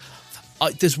that. Look,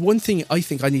 there's one thing I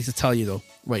think I need to tell you though,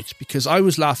 right? Because I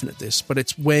was laughing at this, but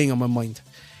it's weighing on my mind.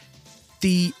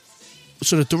 The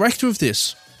director of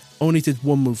this only did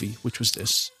one movie, which was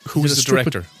this. Who was the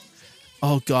director?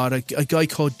 Oh God, a guy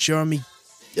called Jerome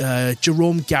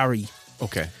Gary.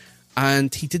 Okay.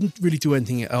 And he didn't really do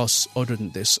anything else other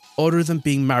than this, other than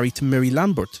being married to Mary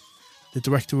Lambert, the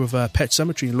director of Pet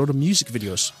Sematary and a lot of music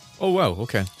videos. Oh wow,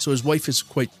 okay. So his wife is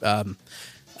quite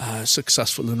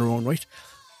successful in her own right.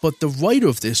 But the writer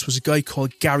of this was a guy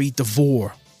called Gary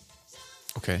DeVore.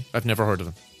 Okay, I've never heard of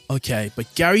him. Okay,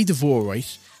 but Gary DeVore,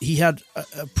 right, he had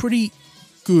a pretty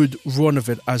good run of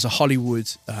it as a Hollywood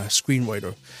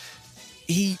screenwriter.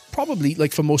 He probably,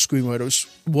 like for most screenwriters,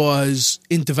 was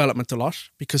in development a lot,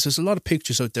 because there's a lot of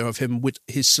pictures out there of him with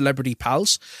his celebrity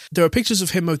pals. There are pictures of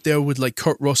him out there with like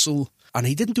Kurt Russell And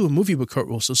he didn't do a movie with Kurt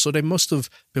Russell, so they must have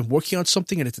been working on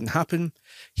something and it didn't happen.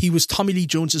 He was Tommy Lee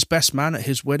Jones's best man at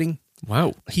his wedding.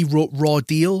 Wow. He wrote Raw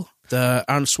Deal, the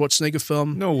Arnold Schwarzenegger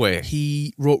film. No way.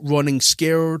 He wrote Running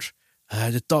Scared,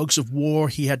 The Dogs of War.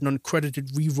 He had an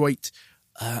uncredited rewrite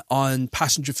on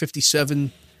Passenger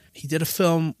 57. He did a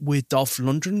film with Dolph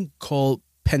Lundgren called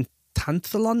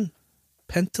Pentathlon.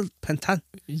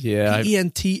 Yeah.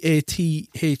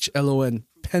 Pentathlon.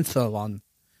 Pentathlon.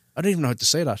 I don't even know how to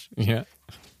say that. Yeah.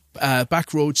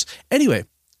 Back roads. Anyway,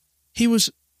 he was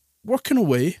working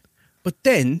away, but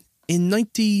then in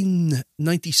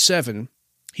 1997,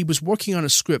 he was working on a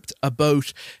script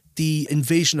about the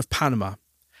invasion of Panama.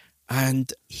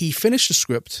 And he finished the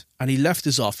script and he left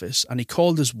his office and he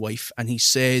called his wife and he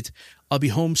said, I'll be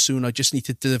home soon. I just need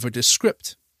to deliver this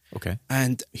script. Okay.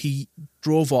 And he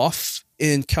drove off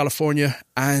in California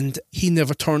and he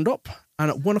never turned up. And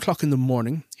at 1 o'clock in the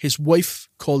morning, his wife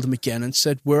called him again and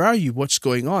said, where are you? What's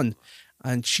going on?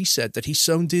 And she said that he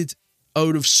sounded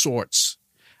out of sorts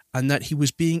and that he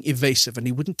was being evasive and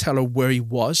he wouldn't tell her where he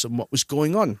was and what was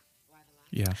going on.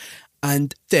 Yeah.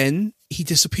 And then he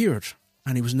disappeared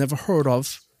and he was never heard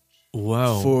of.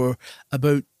 Wow. For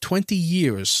about 20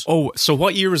 years. Oh, so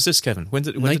what year is this, Kevin? When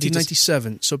did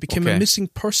 1997. So it became a missing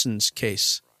persons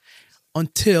case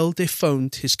until they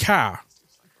found his car.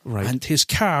 Right. And his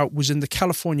car was in the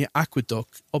California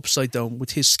aqueduct upside down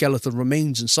with his skeletal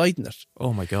remains inside in it.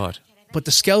 Oh my God. But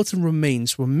the skeleton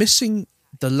remains were missing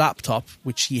the laptop,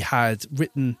 which he had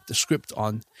written the script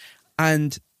on,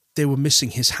 and they were missing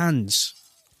his hands.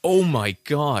 Oh my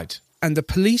God. And the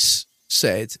police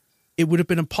said it would have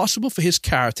been impossible for his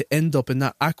car to end up in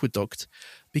that aqueduct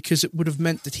because it would have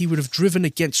meant that he would have driven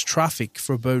against traffic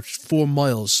for about 4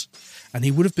 miles and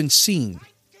he would have been seen.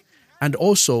 And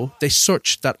also, they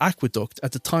searched that aqueduct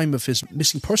at the time of his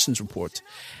missing persons report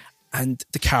and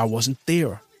the car wasn't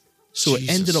there. So Jesus.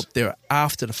 It ended up there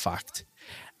after the fact.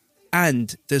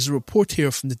 And there's a report here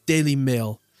from the Daily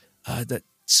Mail that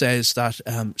says that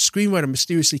screenwriter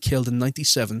mysteriously killed in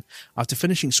 1997 after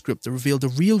finishing script that revealed the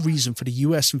real reason for the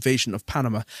US invasion of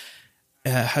Panama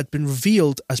had been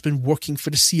revealed as been working for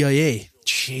the CIA.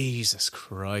 Jesus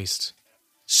Christ.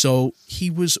 So he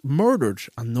was murdered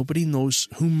and nobody knows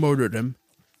who murdered him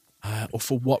or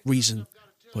for what reason.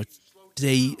 But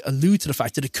they allude to the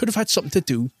fact that it could have had something to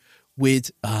do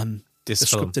with the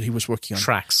script that he was working on.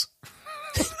 Traxx.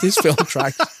 This film,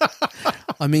 Traxx.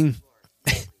 I mean,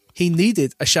 he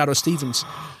needed a Shadow Stevens,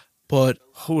 but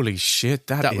holy shit,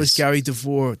 that was Gary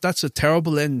DeVore. That's a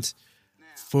terrible end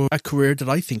for a career that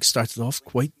I think started off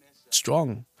quite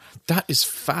strong. That is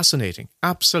fascinating.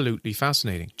 Absolutely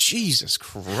fascinating. Jesus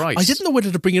Christ. I didn't know whether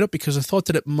to bring it up because I thought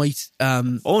that it might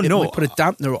might put a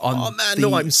dampener on. Oh man,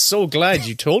 no, I'm so glad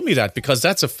you told me that because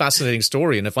that's a fascinating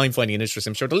story, and if I'm finding it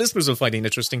interesting, I'm sure the listeners will find it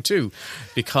interesting too,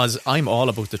 because I'm all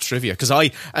about the trivia.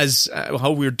 Because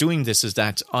how we're doing this is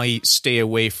that I stay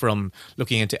away from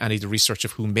looking into any of the research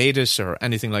of who made it or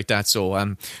anything like that. So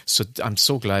I'm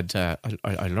so glad I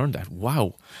learned that.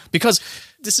 Wow. Because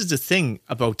this is the thing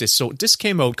about this. So this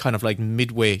came out kind of like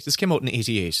midway. This came out in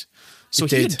 88. So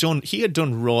he had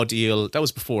done Raw Deal. That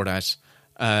was before that.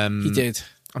 He did.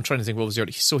 I'm trying to think what was the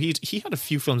early. So he had a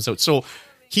few films out. So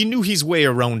he knew his way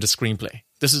around the screenplay.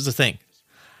 This is the thing.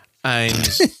 And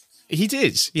he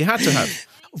did. He had to have.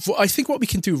 I think what we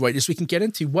can do, right, is we can get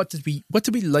into what did we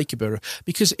like about it.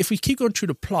 Because if we keep going through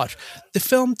the plot, the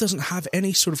film doesn't have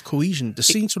any sort of cohesion. The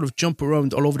scenes sort of jump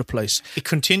around all over the place. It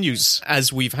continues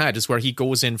as we've had, is where he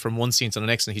goes in from one scene to the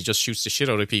next and he just shoots the shit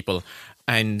out of people.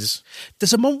 And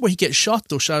there's a moment where he gets shot,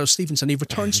 though, Shadow Stevens, and he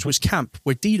returns to his camp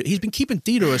where he's been keeping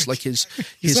Dieter as like his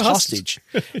hostage.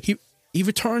 He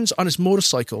returns on his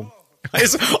motorcycle.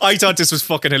 I thought this was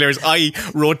fucking hilarious. I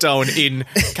wrote down in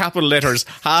capital letters,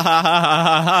 ha ha ha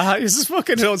ha ha ha. This is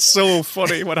fucking so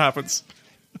funny what happens.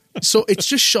 So it's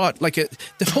just shot like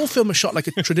the whole film is shot like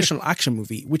a traditional action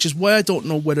movie, which is why I don't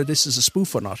know whether this is a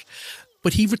spoof or not.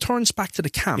 But he returns back to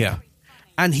the camp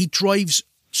and he drives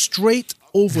straight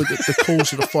over the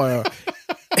coals of the fire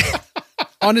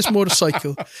on his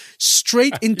motorcycle,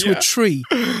 straight into a tree,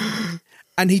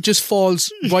 and he just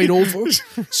falls right over.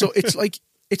 So it's like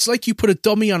you put a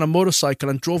dummy on a motorcycle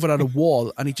and drove it at a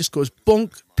wall and he just goes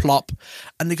bunk, plop.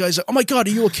 And the guy's like, oh my God,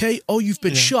 are you okay? Oh, you've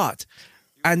been shot.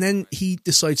 And then he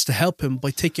decides to help him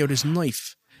by taking out his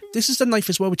knife. This is the knife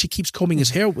as well, which he keeps combing his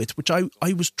hair with, which I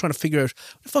was trying to figure out,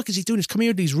 what the fuck is he doing? He's coming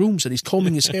out of these rooms and he's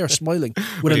combing his hair, smiling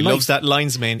with a he knife. Loves that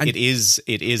lines mane. It is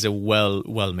a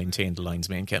well-maintained lines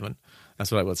mane, Kevin.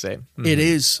 That's what I would say. It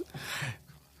is.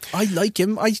 I like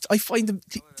him. I find him,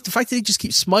 the fact that he just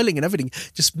keeps smiling and everything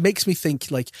just makes me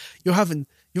think like you're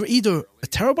either a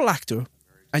terrible actor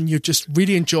and you're just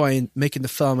really enjoying making the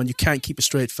film and you can't keep a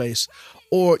straight face,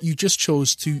 or you just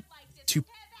chose to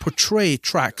portray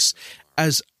Traxx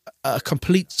as a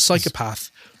complete psychopath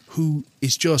who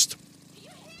is just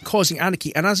causing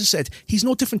anarchy. And as I said, he's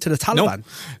no different to the Taliban.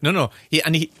 No.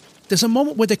 There's a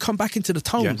moment where they come back into the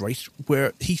town, right,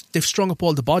 where they've strung up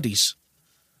all the bodies,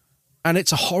 and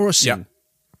it's a horror scene.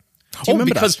 Yeah. Do you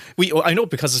remember because that? I know,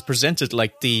 because it's presented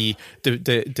like the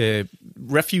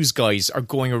refuse guys are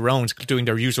going around doing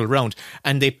their usual round,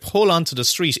 and they pull onto the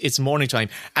street. It's morning time,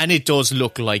 and it does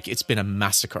look like it's been a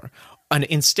massacre. And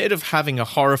instead of having a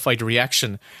horrified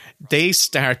reaction, they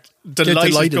start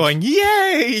delighted, going,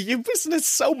 "Yay! Isn't it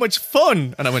so much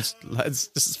fun?" And I went, "Lads,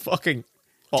 this is fucking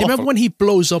awful." Do you remember when he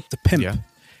blows up the pimp? Yeah.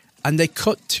 And they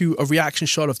cut to a reaction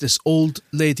shot of this old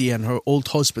lady and her old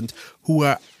husband, who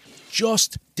are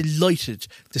just delighted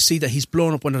to see that he's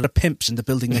blown up one of the pimps in the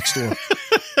building next door.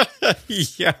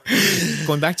 Yeah.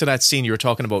 Going back to that scene you were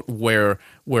talking about where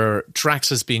Traxx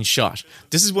has been shot.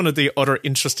 This is one of the other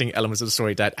interesting elements of the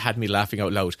story that had me laughing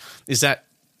out loud, is that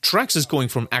Traxx is going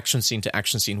from action scene to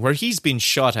action scene where he's been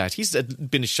shot at. He's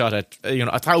been shot at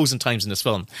 1,000 times in this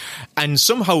film. And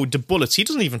somehow the bullets, he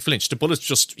doesn't even flinch. The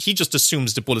bullets he just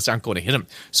assumes the bullets aren't going to hit him.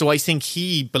 So I think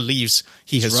he believes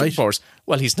he has superpowers.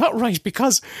 Well, he's not right,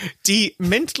 because the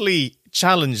mentally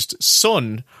challenged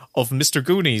son of Mr.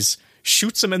 Goonies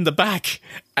shoots him in the back,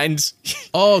 and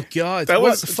oh god, that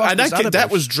was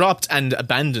was dropped and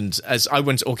abandoned. As I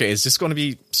went, okay, is this going to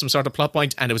be some sort of plot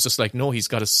point? And it was just like, no, he's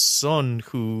got a son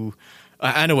who,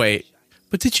 anyway.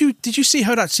 But did you see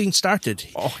how that scene started?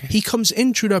 He comes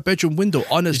in through that bedroom window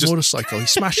on his motorcycle. He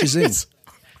smashes in,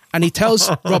 and he tells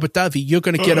Robert Davi, "You're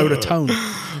going to get out of town."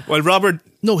 Well, Robert,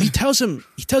 no, he tells him,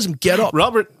 get up,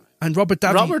 Robert. And Robert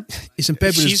Davi is in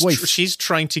bed with his wife. She's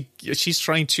trying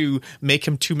to make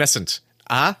him tumescent.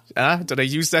 Did I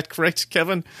use that correct,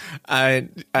 Kevin?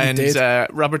 And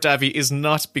Robert Davi is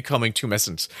not becoming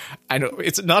tumescent. And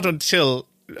it's not until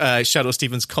Shadoe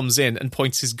Stevens comes in and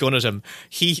points his gun at him,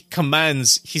 he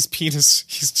commands his penis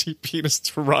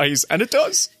to rise, and it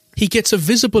does. He gets a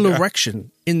visible erection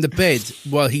in the bed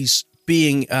while he's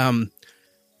being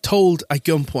told at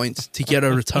gunpoint to get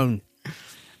out of town.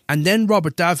 And then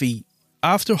Robert Davi,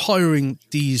 after hiring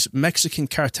these Mexican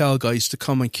cartel guys to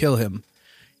come and kill him,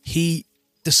 he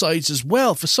decides as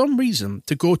well, for some reason,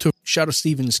 to go to Shadoe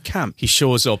Stevens' camp. He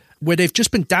shows up, where they've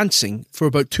just been dancing for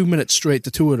about 2 minutes straight,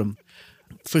 the two of them.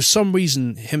 For some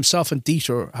reason, himself and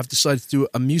Dieter have decided to do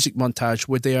a music montage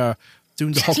where they are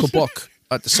doing the hucklebuck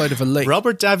at the side of a lake.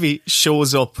 Robert Davi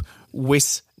shows up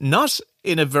with, not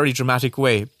in a very dramatic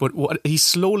way, but he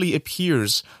slowly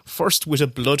appears first with a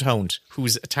bloodhound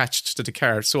who's attached to the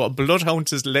car. So a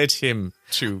bloodhound has led him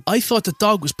to... I thought the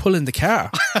dog was pulling the car.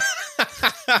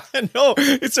 No,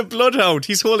 it's a bloodhound.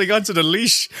 He's holding onto the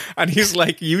leash and he's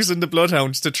like using the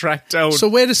bloodhound to track down. So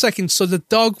wait a second. So the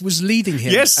dog was leading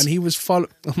him, yes, and he was following.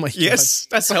 Oh my god! Yes,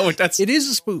 it is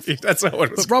a spoof. That's how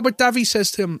it was. But Robert Davi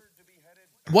says to him,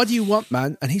 "What do you want,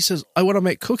 man?" And he says, "I want to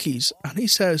make cookies." And he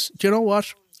says, "Do you know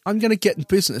what? I'm going to get in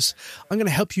business. I'm going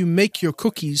to help you make your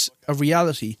cookies a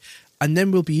reality, and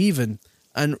then we'll be even."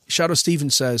 And Shadoe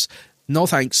Stevens says, "No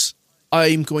thanks.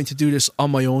 I'm going to do this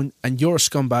on my own, and you're a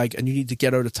scumbag, and you need to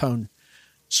get out of town."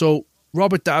 So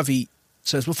Robert Davi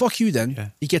says, "Well, fuck you then." Yeah.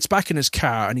 He gets back in his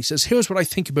car, and he says, "Here's what I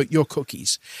think about your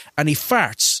cookies." And he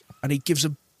farts, and he gives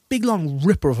a big, long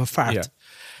ripper of a fart. Yeah.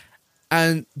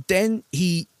 And then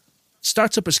he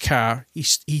starts up his car,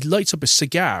 he lights up his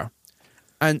cigar,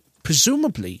 and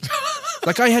presumably,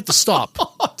 like I had to stop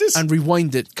and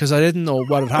rewind it because I didn't know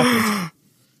what had happened.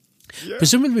 Yeah.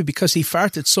 Presumably because he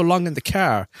farted so long in the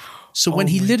car. So when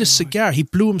he lit a cigar, he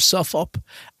blew himself up.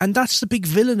 And that's the big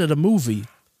villain of the movie.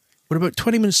 But about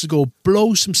 20 minutes ago,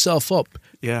 blows himself up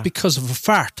because of a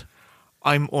fart.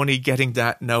 I'm only getting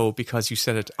that now because you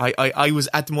said it. I was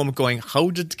at the moment going,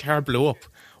 how did the car blow up?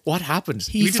 What happened?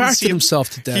 He farted himself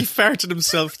to death. He farted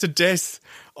himself to death.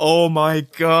 Oh my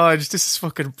God, this is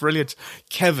fucking brilliant.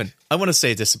 Kevin, I want to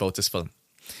say this about this film.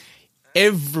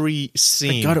 Every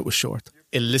scene... Thank God it was short.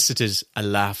 ...elicited a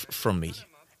laugh from me.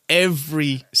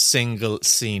 Every single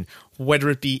scene, whether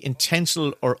it be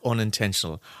intentional or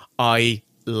unintentional, I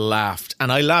laughed. And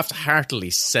I laughed heartily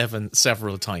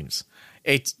several times.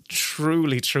 It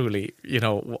truly,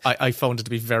 I found it to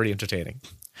be very entertaining.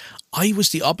 I was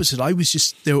the opposite. I was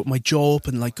just there with my jaw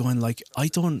open, like going like, I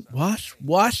don't,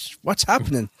 what's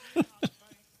happening?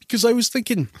 Because I was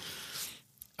thinking,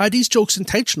 are these jokes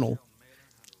intentional?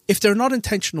 If they're not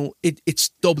intentional, it's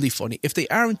doubly funny. If they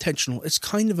are intentional, it's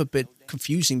kind of a bit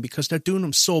confusing because they're doing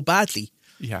them so badly.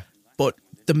 Yeah. But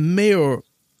the mayor,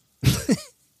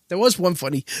 there was one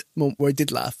funny moment where I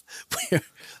did laugh, where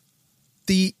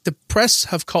the press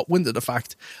have caught wind of the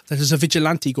fact that there's a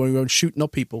vigilante going around shooting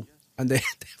up people, and they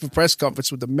have a press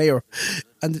conference with the mayor,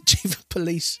 and the chief of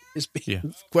police is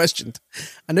being questioned,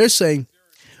 and they're saying,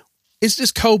 "Is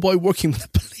this cowboy working with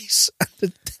the police?"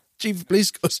 And the chief of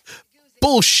police goes,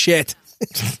 "Bullshit."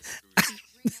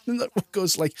 And that one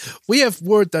goes like, "We have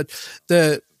word that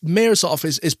the mayor's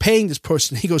office is paying this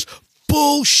person." He goes,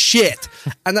 "Bullshit,"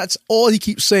 and that's all he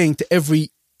keeps saying to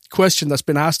every question that's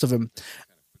been asked of him.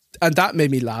 And that made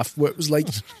me laugh, where it was like,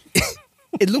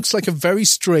 it looks like a very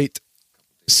straight,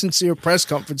 sincere press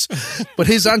conference, but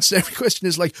his answer to every question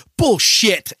is like,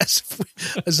 "Bullshit," as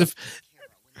if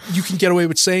you can get away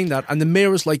with saying that. And the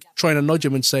mayor is like trying to nudge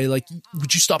him and say, like,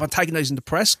 "Would you stop antagonizing the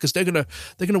press? Because they're the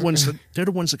ones that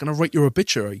are gonna write your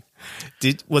obituary."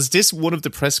 Was this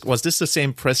the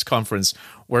same press conference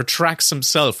where Traxx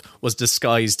himself was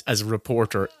disguised as a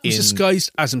reporter? He was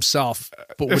disguised as himself,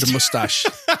 but with a mustache.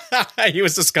 He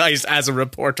was disguised as a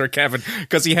reporter, Kevin,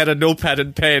 because he had a notepad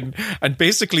and pen and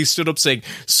basically stood up saying,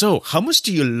 "So, how much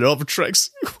do you love Traxx?"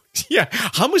 Yeah,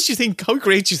 how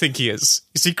great do you think he is?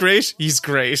 Is he great? He's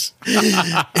great. He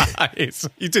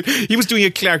was doing a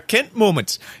Clark Kent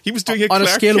moment. He was doing on a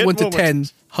scale of 1 to 10.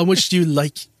 How much do you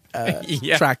like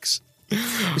Traxx?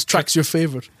 Is Traxx your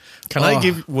favorite? Can I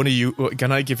give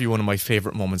you one of my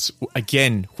favorite moments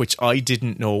again, which I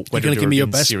didn't know whether they were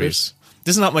being serious.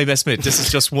 This is not my best bit. This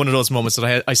is just one of those moments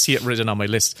that I see it written on my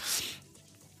list.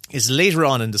 Is later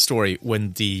on in the story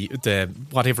when the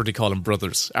whatever they call them,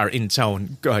 brothers, are in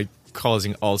town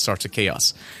causing all sorts of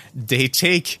chaos. They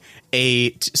take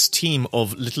a team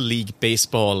of Little League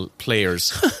baseball players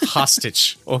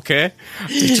hostage, okay?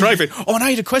 They drive it. Oh, and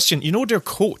I had a question. You know their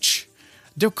coach?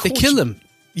 They kill him.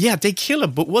 Yeah, they kill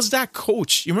him. But was that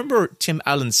coach? You remember Tim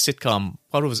Allen's sitcom?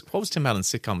 What was Tim Allen's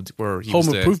sitcom where he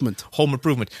Home Improvement? Home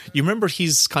Improvement. You remember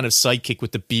his kind of sidekick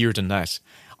with the beard and that?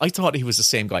 I thought he was the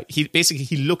same guy. He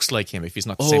looks like him if he's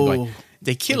not the same guy.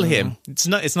 They kill him. It's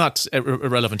not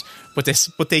irrelevant. But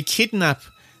they kidnap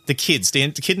the kids. They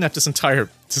kidnap this entire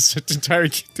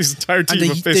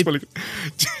team of baseball.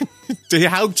 They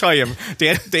hog tie him.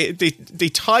 They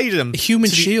tie them. A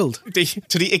human shield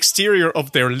to the exterior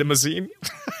of their limousine.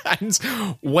 And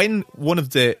when one of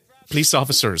the police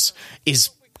officers is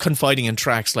confiding in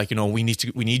Traxx, like, we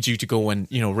need you to go and,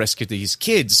 rescue these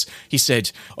kids, he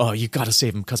said, "Oh, you gotta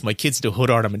save them because my kid's the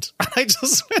hood ornament." And I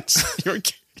just went,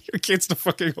 your kid's the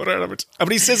fucking hood ornament.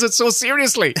 But he says it so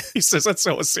seriously. It's just like,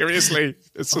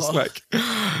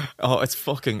 it's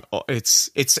fucking,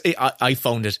 I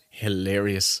found it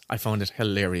hilarious.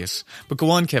 But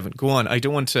go on, Kevin, go on. I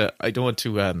don't want to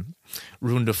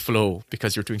ruin the flow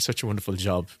because you're doing such a wonderful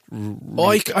job.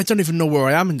 I don't even know where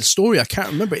I am in the story. I can't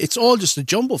remember. It's all just a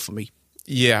jumble for me.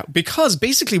 Yeah, because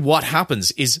basically what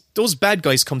happens is those bad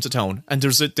guys come to town and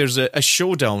there's a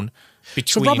showdown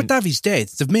between... So Robert Davi's dead.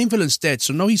 The main villain's dead.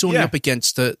 So now he's only up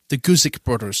against the Guzik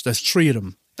brothers. There's 3 of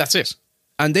them. That's it.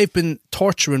 And they've been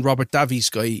torturing Robert Davi's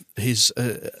guy, his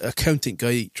accountant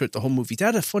guy, throughout the whole movie. They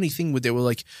had a funny thing where they were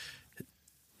like...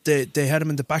 They had him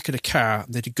in the back of the car.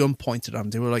 They had a gun pointed at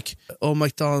him. They were like, "Oh,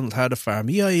 MacDonald had a farm."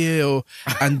 Yeah. Oh.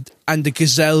 And the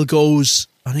gazelle goes,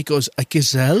 and he goes, "A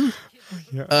gazelle?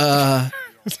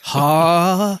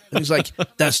 Ha?" And he's like,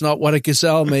 "That's not what a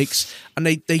gazelle makes." And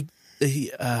he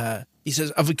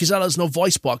says, "A gazelle has no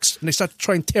voice box." And they start to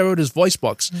try and tear out his voice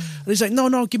box. And he's like,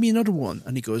 No, give me another one.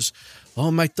 And he goes,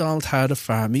 "Oh, MacDonald had a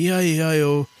farm. Yeah.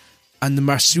 Oh." And the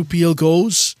marsupial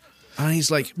goes. And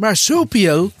he's like,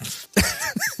 "Marsupial?"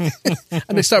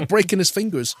 And they start breaking his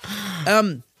fingers.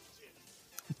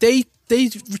 They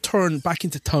return back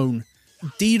into town.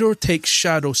 Dieter takes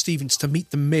Shadow Stevens to meet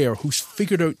the mayor, who's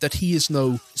figured out that he is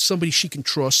now somebody she can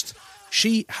trust.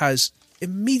 She has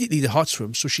immediately the hots for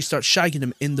him, so she starts shagging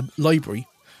him in the library.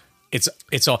 It's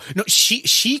all... No,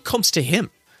 she comes to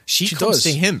him. She comes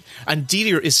to him, and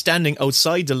Dieter is standing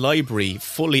outside the library,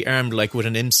 fully armed, like with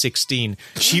an M16.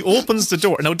 She opens the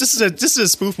door. Now, this is a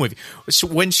spoof movie. So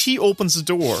when she opens the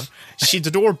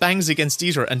door bangs against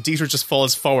Dieter, and Dieter just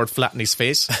falls forward flat in his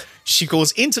face. She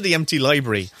goes into the empty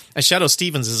library, and Shadow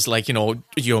Stevens is like, he's in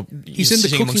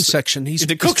the cooking section. He's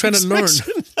trying to learn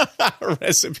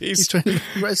recipes. He's trying to learn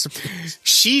recipes.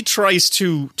 She tries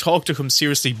to talk to him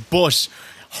seriously, but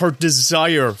her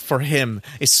desire for him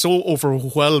is so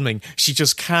overwhelming. She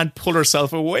just can't pull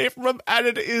herself away from him, and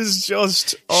it is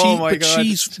just, my God.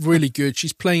 She's really good.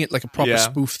 She's playing it like a proper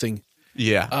spoof thing.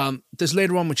 Yeah. There's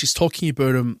later on when she's talking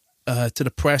about him to the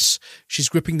press, she's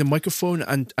gripping the microphone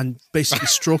and basically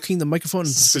stroking the microphone.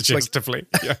 Suggestively,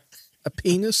 like a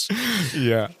penis.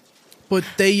 Yeah. But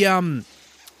they,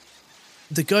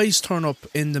 the guys turn up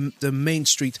in the main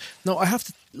street. Now, I have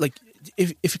to, like,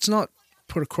 if it's not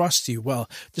put across to you? Well,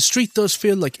 the street does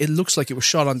feel like it looks like it was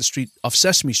shot on the street of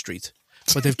Sesame Street,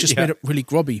 but they've just made it really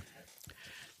grubby.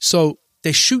 So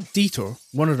they shoot Dieter,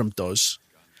 one of them does,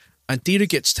 and Dieter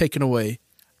gets taken away,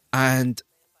 and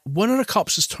one of the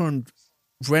cops has turned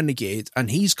renegade,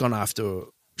 and he's gone after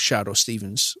Shadow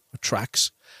Stevens,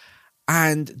 Traxx,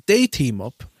 and they team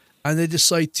up, and they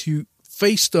decide to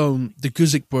face down the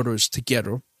Guzik brothers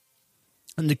together.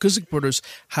 And the Guzik brothers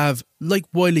have, like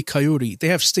Wile E. Coyote, they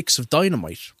have sticks of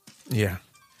dynamite. Yeah.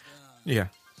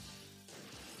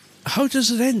 How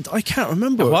does it end? I can't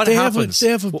remember. What happens?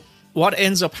 What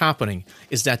ends up happening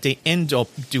is that they end up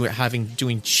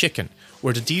doing chicken,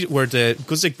 where the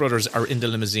Guzik brothers are in the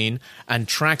limousine and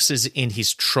Traxx is in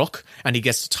his truck, and he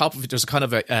gets the top of it. There's a kind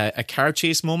of a car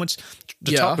chase moment.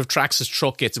 The top of Traxx's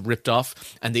truck gets ripped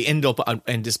off, and they end up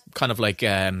in this kind of like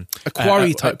a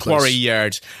quarry type quarry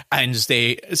yard, and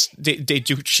they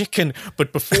do chicken.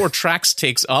 But before Traxx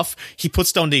takes off, he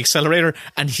puts down the accelerator,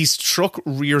 and his truck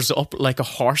rears up like a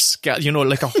horse,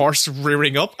 like a horse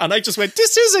rearing up. And I just went,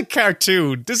 "This is a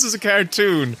cartoon. This is a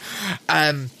cartoon."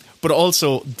 But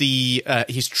also,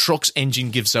 his truck's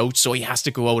engine gives out, so he has to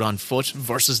go out on foot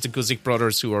versus the Guzik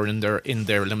brothers who are in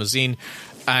their limousine.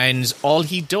 And all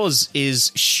he does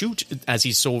is shoot as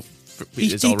he's so...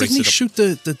 Didn't he shoot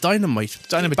the dynamite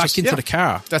back into the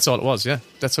car? That's all it was, yeah.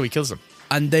 That's how he kills them.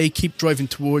 And they keep driving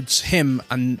towards him,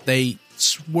 and they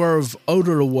swerve out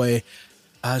of the way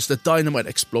as the dynamite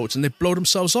explodes, and they blow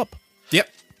themselves up. Yep.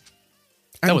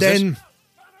 And then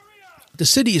the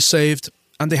city is saved,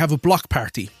 and they have a block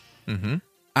party. Mm-hmm.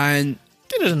 And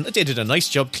they did a nice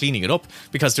job cleaning it up,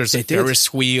 because there's a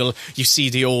Ferris wheel. You see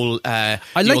the old. I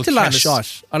like the last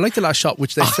shot. I like the last shot,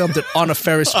 which they filmed it on a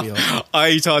Ferris wheel.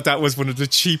 I thought that was one of the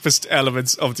cheapest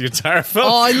elements of the entire film.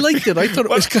 Oh, I liked it. I thought it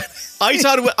was good. I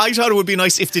thought it would be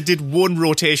nice if they did one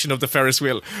rotation of the Ferris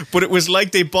wheel, but it was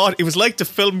like it was like the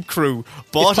film crew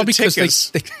bought a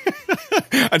ticket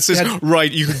and says,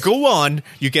 right, you can go on,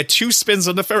 you get 2 spins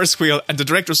on the Ferris wheel, and the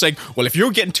director's saying, well, if you're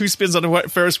getting 2 spins on the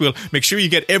Ferris wheel, make sure you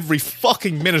get every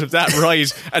fucking minute of that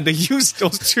ride. And they used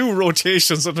those 2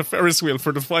 rotations on the Ferris wheel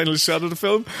for the final shot of the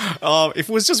film. If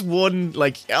it was just one,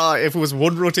 if it was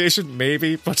one rotation,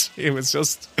 maybe, but it was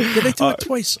just... Did they do it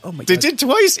twice? Oh my God. They did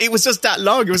twice. It was just that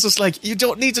long. It was just like, you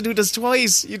don't need to do this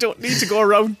twice. You don't need to go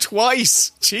around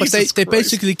twice. Jesus But they Christ.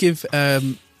 basically give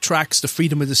Traxx the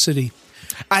freedom of the city.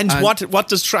 And what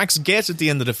does Traxx get at the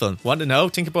end of the film? Want to know?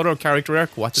 Think about our character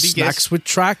arc. What did he get? Snacks with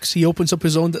Traxx. He opens up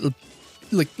his own little,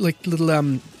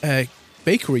 little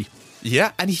bakery.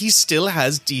 Yeah, and he still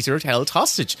has Dieter held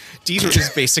hostage. Dieter is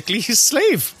basically his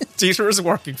slave. Dieter is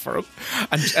working for him,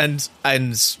 and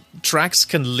Traxx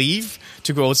can leave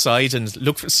to go outside and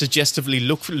suggestively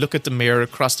look at the mayor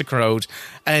across the crowd,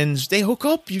 and they hook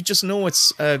up. You just know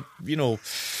it's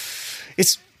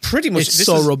it's pretty much it's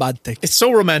so romantic. It's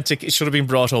so romantic. It should have been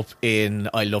brought up in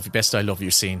I Love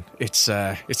You scene.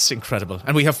 It's incredible,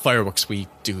 and we have fireworks. We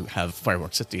do have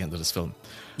fireworks at the end of this film.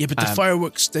 Yeah, but the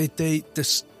fireworks,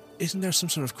 isn't there some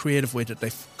sort of creative way that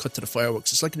they cut to the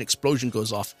fireworks? It's like an explosion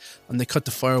goes off and they cut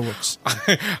the fireworks.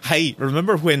 Hey,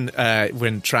 remember when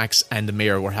Traxx and the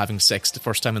mayor were having sex the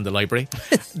first time in the library?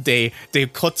 they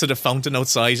cut to the fountain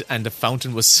outside, and the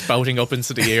fountain was spouting up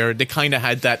into the air. They kind of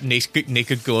had that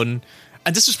Naked Gun.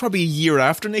 And this was probably a year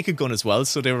after Naked Gun as well,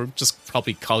 so they were just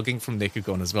probably cogging from Naked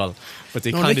Gun as well. But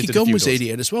they kind of did Naked Gun was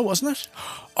 88 as well, wasn't it?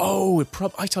 Oh,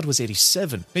 I thought it was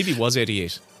 87. Maybe it was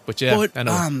 88. But yeah, I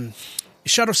know.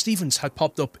 Shadow Stevens had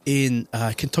popped up in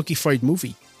Kentucky Fried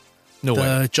Movie. No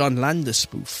way. John Landis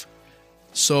spoof.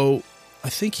 So I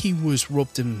think he was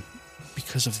rubbed in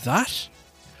because of that.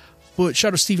 But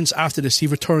Shadow Stevens, after this, he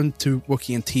returned to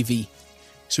working in TV.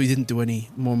 So he didn't do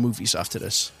any more movies after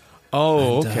this.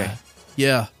 Oh, okay.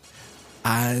 Yeah.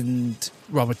 And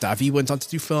Robert Davi went on to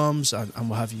do films and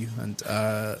what have you. And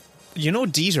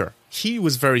Dieter, he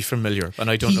was very familiar, and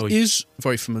I don't know. He is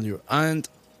very familiar. And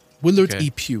Willard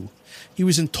E. Pugh. He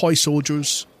was in Toy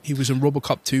Soldiers. He was in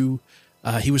RoboCop 2.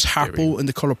 He was Harpo in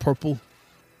The Color Purple.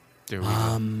 There we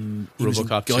go. He was in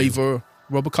Guyver.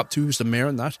 RoboCop 2 was the mayor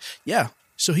in that. Yeah.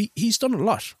 So he's done a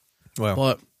lot. Well.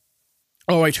 But,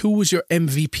 all right, who was your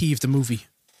MVP of the movie?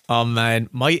 Oh, man.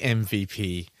 My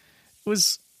MVP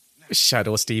was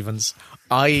Shadow Stevens.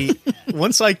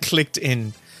 Once I clicked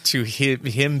in to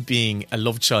him being a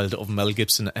love child of Mel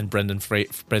Gibson and Brendan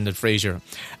Fraser,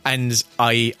 and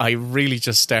I really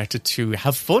just started to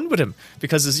have fun with him,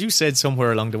 because as you said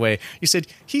somewhere along the way, you said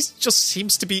he just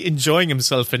seems to be enjoying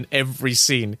himself in every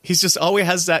scene. He always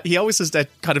has that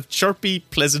kind of chirpy,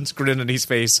 pleasant grin on his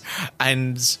face,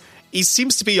 and he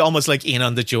seems to be almost like in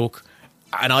on the joke.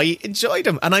 And I enjoyed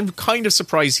him. And I'm kind of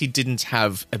surprised he didn't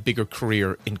have a bigger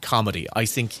career in comedy. I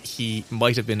think he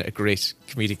might have been a great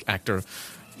comedic actor.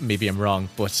 Maybe I'm wrong,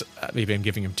 but maybe I'm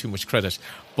giving him too much credit.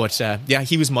 But yeah,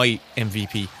 he was my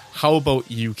MVP. How about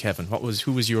you, Kevin?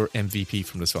 Who was your MVP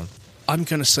from this film? I'm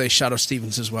going to say Shadoe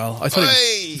Stevens as well. I thought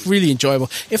it was really enjoyable.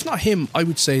 If not him, I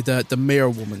would say the mayor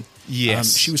woman.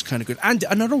 Yes. She was kind of good. And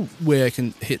another way I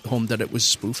can hit home that it was a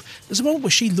spoof, there's a moment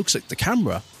where she looks at the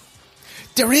camera.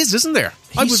 There is, isn't there?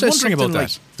 I was wondering about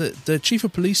that. Like, the chief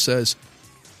of police says,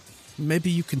 maybe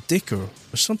you can dick her,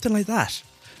 or something like that.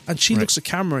 And she looks at the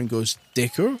camera and goes,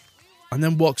 dick her? And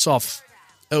then walks off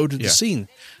out of the scene.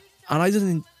 And I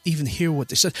didn't even hear what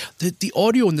they said. The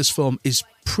audio in this film is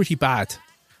pretty bad.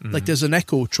 Like, there's an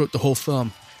echo throughout the whole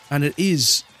film. And it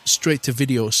is straight to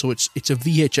video, so it's a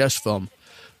VHS film.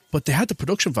 But they had the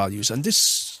production values, and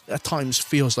this at times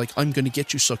feels like I'm going to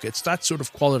get you, sucker. It's that sort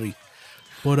of quality.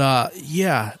 But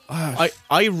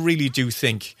I really do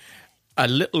think a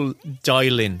little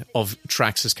dial-in of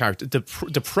Traxx's character.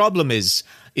 The problem is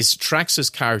Traxx's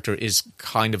character is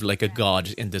kind of like a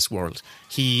god in this world.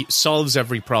 He solves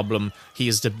every problem.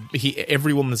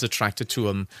 Every woman is attracted to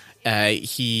him.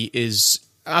 He's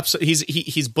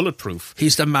bulletproof.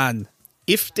 He's the man.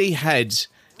 If they had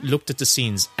looked at the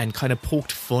scenes and kind of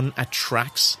poked fun at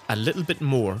Traxx a little bit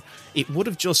more, it would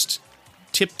have just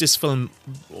tipped this film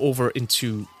over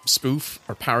into spoof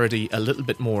or parody a little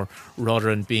bit more, rather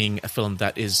than being a film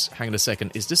that is, hang on a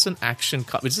second, is this an action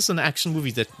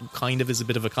movie that kind of is a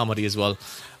bit of a comedy as well?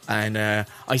 And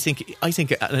I think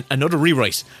another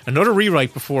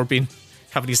rewrite before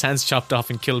having his hands chopped off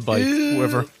and killed by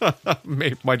whoever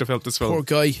might have helped this film. Poor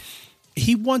guy.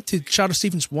 Shadoe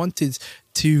Stevens wanted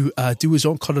to do his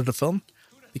own cut of the film,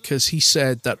 because he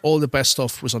said that all the best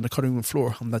stuff was on the cutting room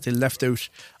floor and that they left out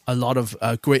a lot of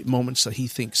great moments that he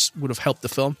thinks would have helped the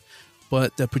film.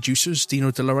 But the producers,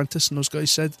 Dino De Laurentiis and those guys,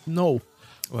 said no.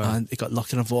 Wow. And it got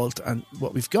locked in a vault. And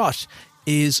what we've got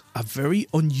is a very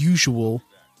unusual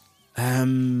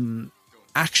action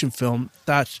film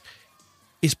that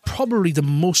is probably the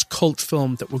most cult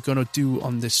film that we're going to do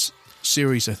on this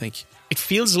series, I think. It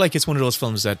feels like it's one of those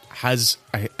films that has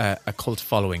a cult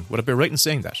following. Would I be right in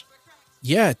saying that?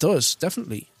 Yeah, it does,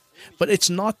 definitely. But it's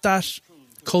not that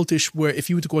cultish where if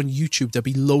you were to go on YouTube, there'd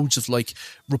be loads of like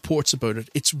reports about it.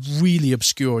 It's really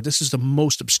obscure. This is the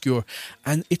most obscure.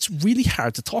 And it's really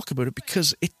hard to talk about it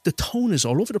because the tone is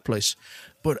all over the place.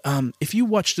 But if you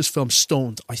watch this film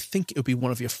stoned, I think it would be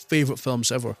one of your favourite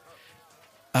films ever.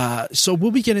 So will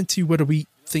we get into whether we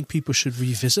think people should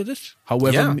revisit it,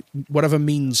 whatever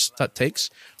means that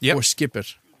takes, or skip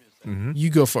it? Mm-hmm.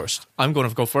 You go first. I'm going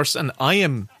to go first, and I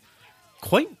am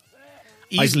quite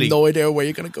easily. I have no idea where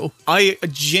you're going to go. I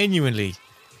genuinely,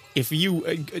 if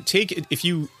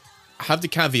you have the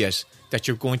caveat that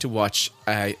you're going to watch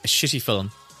a shitty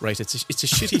film, right? It's a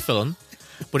shitty film,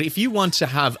 but if you want to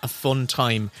have a fun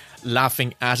time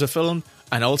laughing at a film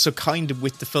and also kind of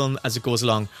with the film as it goes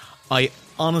along, I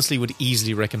honestly would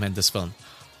easily recommend this film.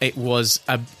 It was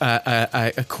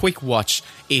a quick watch.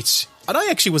 And I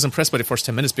actually was impressed by the first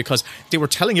 10 minutes because they were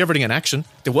telling everything in action.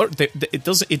 It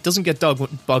doesn't get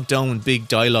bogged down in big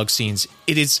dialogue scenes.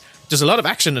 There's a lot of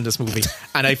action in this movie,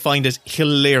 and I find it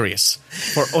hilarious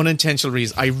for unintentional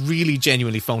reasons. I really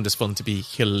genuinely found this film to be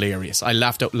hilarious. I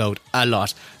laughed out loud a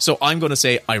lot. So I'm going to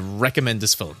say I recommend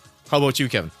this film. How about you,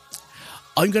 Kevin?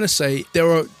 I'm going to say there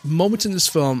are moments in this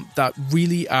film that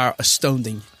really are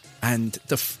astounding, and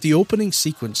the opening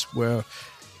sequence where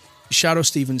Shadoe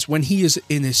Stevens, when he is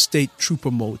in his state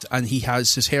trooper mode and he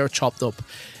has his hair chopped up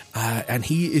and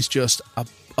he is just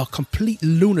a complete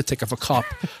lunatic of a cop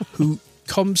who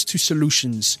comes to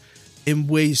solutions in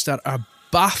ways that are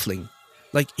baffling.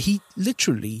 Like, he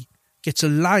literally gets a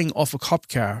line off a cop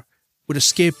car with a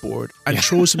skateboard and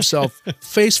throws himself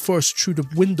face first through the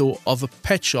window of a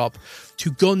pet shop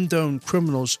to gun down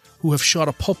criminals who have shot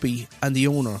a puppy and the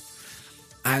owner.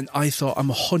 And I thought, I'm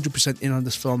 100% in on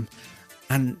this film.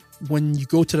 And when you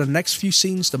go to the next few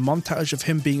scenes, the montage of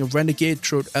him being a renegade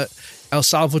throughout El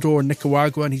Salvador and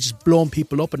Nicaragua, and he's just blowing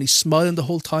people up and he's smiling the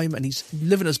whole time and he's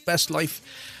living his best life.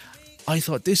 I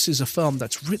thought, this is a film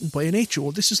that's written by an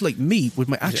 8-year-old. This is like me with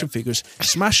my action figures,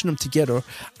 smashing them together,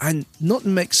 and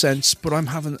nothing makes sense, but I'm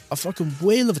having a fucking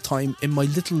whale of a time in my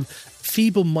little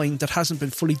feeble mind that hasn't been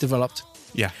fully developed.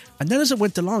 Yeah. And then as it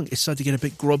went along, it started to get a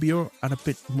bit grubbier and a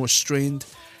bit more strained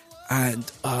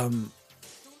and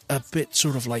a bit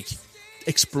sort of like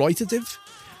exploitative.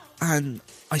 And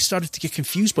I started to get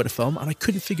confused by the film and I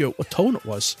couldn't figure out what tone it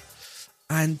was.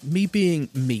 And me being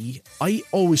me, I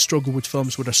always struggle with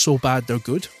films where they're so bad they're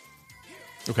good.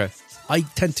 Okay. I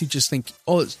tend to just think,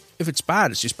 if it's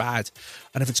bad, it's just bad.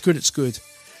 And if it's good, it's good.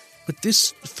 But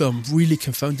this film really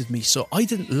confounded me. So I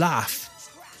didn't laugh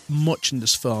much in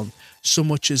this film, so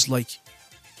much as like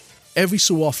every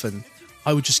so often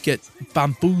I would just get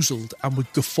bamboozled and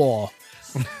would guffaw.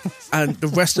 And the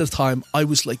rest of the time I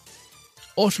was like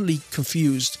utterly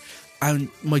confused and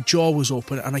my jaw was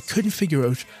open and I couldn't figure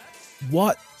out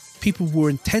what people were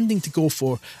intending to go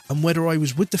for and whether I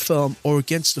was with the film or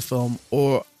against the film,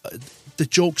 or the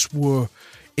jokes were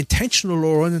intentional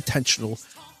or unintentional,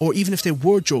 or even if they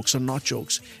were jokes or not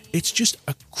jokes. It's just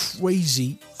a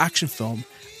crazy action film,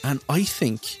 and I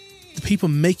think the people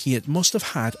making it must have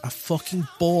had a fucking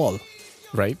ball.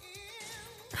 Right.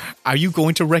 Are you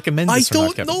going to recommend this? I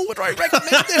don't know whether I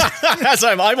recommend it. That's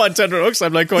why I'm on Tender Hooks.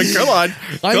 I'm like going, come on.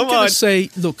 I'm going to say,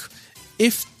 look,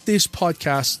 if this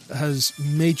podcast has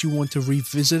made you want to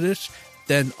revisit it,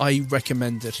 then I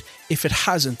recommend it. If it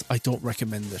hasn't, I don't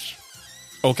recommend it.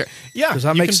 Okay. Yeah. Does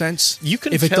that make sense? You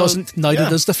can. If it doesn't, neither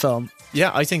does the film.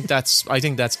 Yeah, I think that's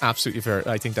absolutely fair.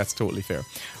 I think that's totally fair.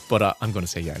 But I'm going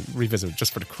to say, revisit it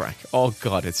just for the crack. Oh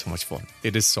God, it's so much fun.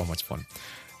 It is so much fun.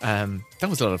 That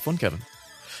was a lot of fun, Kevin.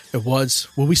 It was.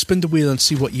 Will we spin the wheel and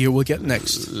see what year we'll get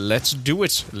next? Let's do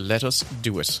it. Let us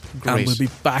do it. Great. And we'll be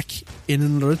back in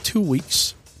another 2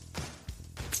 weeks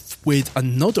with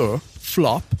another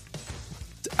flop.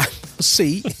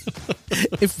 See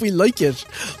if we like it.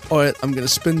 All right, I'm going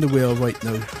to spin the wheel right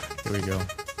now. Here we go.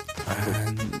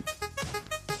 And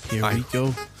here we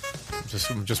go.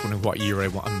 I'm just wondering what year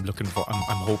I'm looking for.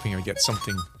 I'm hoping I get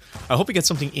something. I hope I get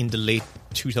something in the late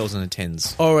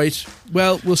 2010s. All right.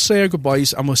 Well, we'll say our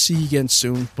goodbyes and we'll see you again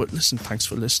soon. But listen, thanks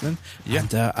for listening. Yeah.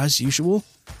 And as usual,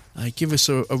 give us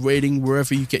a rating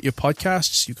wherever you get your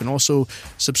podcasts. You can also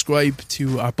subscribe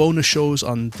to our bonus shows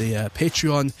on the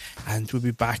Patreon. And we'll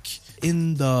be back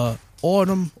in the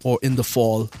autumn or in the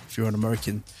fall, if you're an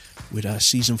American, with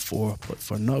season 4. But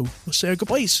for now, we'll say our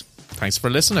goodbyes. Thanks for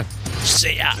listening.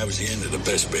 See ya. That was the end of the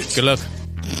best bitch. Good luck.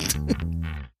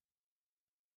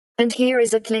 And here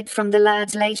is a clip from the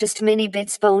lads' latest Mini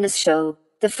Bits bonus show.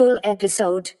 The full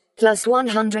episode, plus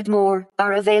 100 more,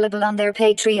 are available on their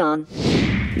Patreon.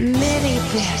 Mini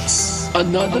Bits.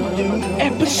 Another new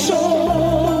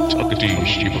episode. Talk to you,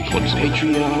 stupid clumsy.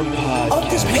 Patreon podcast. Of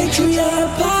this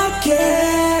Patreon podcast.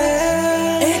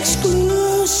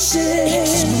 Exclusive.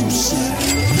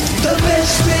 The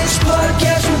Best Bits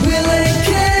podcast with Will and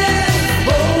Ken.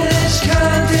 Bonus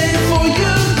content for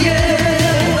you, yeah.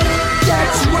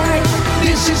 That's right,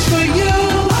 this is for you,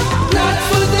 not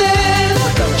for them,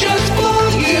 just for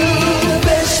you. The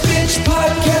Best Bits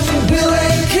podcast with Will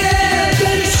and Ken.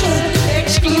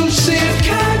 Exclusive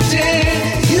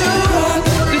content. You rock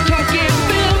the talking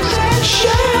films and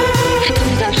shows.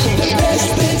 The Best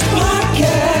Bits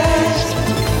podcast.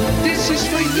 This is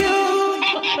for you.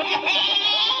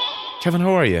 Kevin,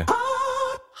 how are you?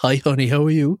 Hi, honey. How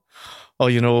are you?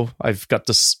 Oh, I've got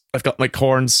my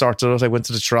corn sorted out. I went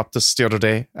to the Traxx the other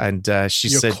day, and she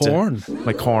Your said, corn?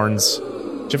 my corns.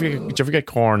 Did you ever get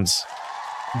corns?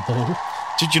 No.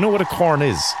 Did you know what a corn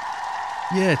is?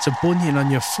 Yeah, it's a bunion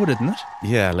on your foot, isn't it?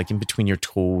 Yeah, like in between your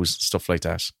toes, stuff like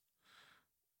that.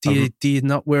 Do you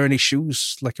not wear any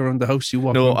shoes like around the house? You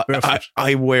walk around barefoot?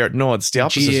 I wear, no, it's the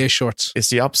opposite. GA shorts. It's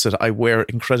the opposite. I wear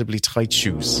incredibly tight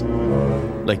shoes.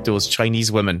 Like those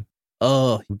Chinese women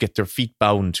who get their feet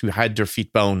bound, who had their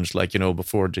feet bound, like,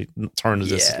 before the turn of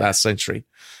this last century.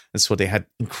 And so they had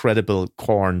incredible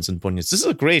corns and bunions. This is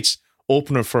a great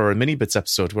opener for a Mini Bits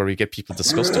episode where we get people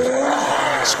disgusted.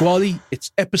 Squally,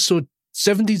 it's episode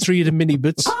 73 of the Mini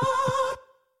Bits.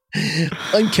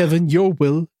 I'm Kevin, you're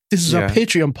Will. This is our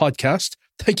Patreon podcast.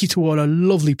 Thank you to all our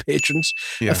lovely patrons.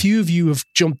 Yeah. A few of you have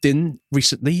jumped in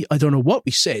recently. I don't know what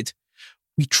we said.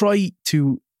 We try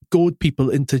to goad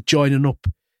people into joining up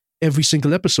every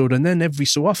single episode, and then every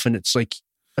so often it's like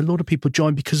a lot of people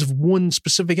join because of one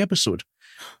specific episode.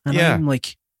 And I'm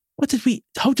like,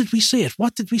 how did we say it?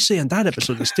 What did we say on that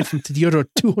episode that's different to the other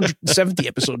 270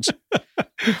 episodes?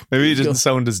 Maybe it didn't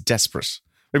sound as desperate.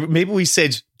 Maybe we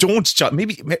said, don't join.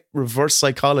 Maybe reverse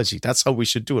psychology. That's how we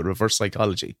should do it. Reverse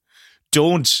psychology.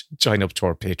 Don't join up to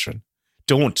our Patreon.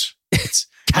 Don't.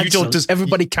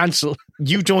 Everybody cancel.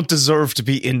 You don't deserve to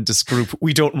be in this group.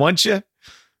 We don't want you.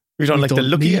 We don't like the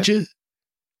look of you.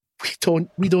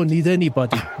 We don't need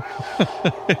anybody.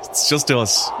 It's just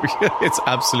us. It's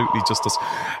absolutely just us.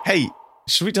 Hey,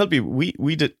 should we tell people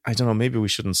we did? I don't know. Maybe we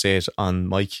shouldn't say it on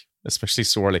mic, especially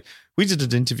so early. We did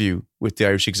an interview with the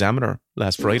Irish Examiner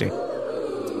last Friday.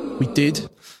 We did.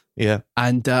 Yeah.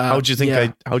 And how'd you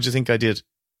think I did?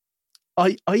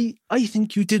 I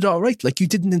think you did all right. Like, you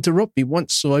didn't interrupt me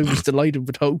once, so I was delighted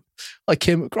with how I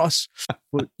came across.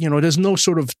 But, there's no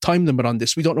sort of time limit on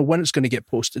this. We don't know when it's going to get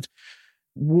posted.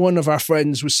 One of our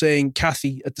friends was saying,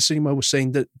 Kathy at the cinema was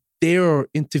saying that their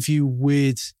interview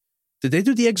with, did they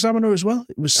do the Examiner as well?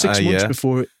 It was 6 months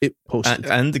before it posted.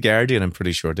 And the Guardian, I'm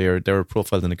pretty sure. They were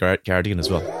profiled in the Guardian as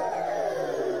well.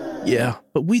 Yeah,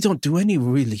 but we don't do any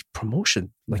really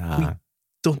promotion. Like, we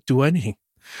don't do anything.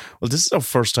 Well, this is our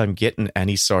first time getting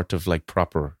any sort of like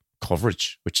proper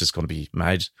coverage, which is going to be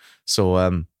mad.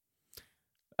 So,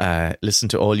 listen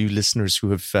to all you listeners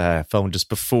who have found us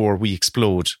before we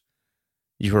explode.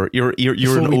 You're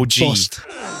an OG. Bust.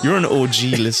 You're an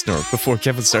OG listener before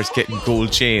Kevin starts getting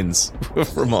gold chains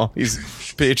from all his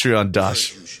Patreon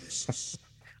dash.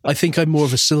 I think I'm more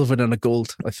of a silver than a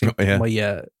gold. I think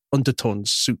my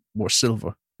undertones suit more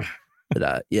silver.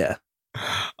 But yeah.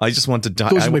 I just want to die.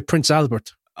 Goes with my Prince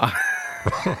Albert.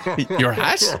 Your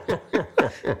hat?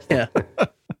 Yeah.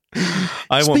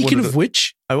 Speaking of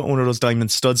which, I want one of those diamond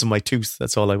studs in my tooth.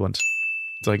 That's all I want.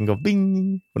 So I can go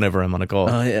bing whenever I'm on a call.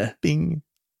 Oh, yeah. Bing.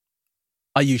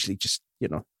 I usually just,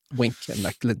 wink and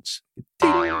that glints.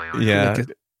 Ding, yeah. like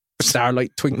a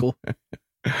starlight twinkle.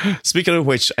 Speaking of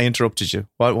which, I interrupted you.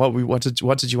 What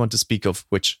did you want to speak of?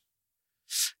 Which?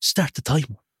 Start the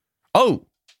timer. Oh,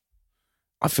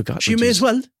 I forgot. You may as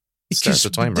well. Start the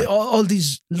timer. All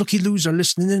these lucky loos are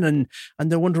listening in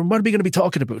and they're wondering, what are we going to be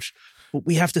talking about? But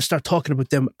we have to start talking about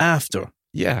them after.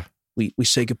 Yeah. We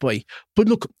say goodbye. But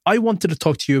look, I wanted to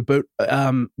talk to you about,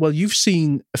 you've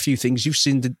seen a few things. You've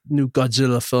seen the new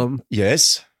Godzilla film.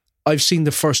 Yes. I've seen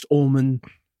The First Omen.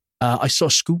 I saw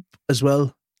Scoop as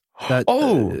well.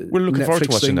 We're looking forward to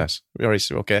watching that. All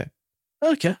right, okay.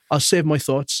 Okay, I'll save my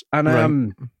thoughts.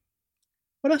 And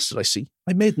what else did I see?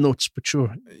 I made notes, but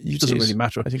sure, it doesn't really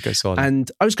matter. I think I saw that.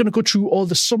 And I was going to go through all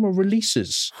the summer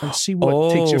releases and see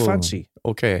what takes your fancy.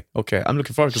 Okay. I'm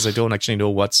looking forward because I don't actually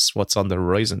know what's on the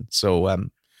horizon. So,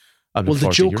 the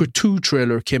Joker 2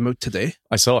 trailer came out today.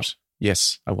 I saw it.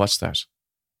 Yes, I watched that.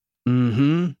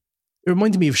 Mm-hmm. It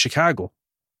reminded me of Chicago.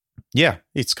 Yeah,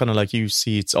 it's kind of like you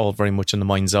see. It's all very much in the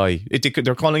mind's eye.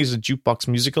 They're calling it a jukebox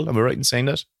musical. Am I right in saying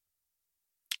that?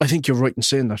 I think you're right in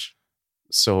saying that.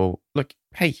 So, look,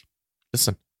 hey,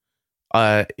 listen.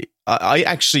 I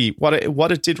actually, what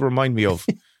it did remind me of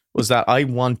was that I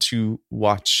want to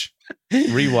rewatch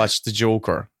The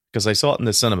Joker because I saw it in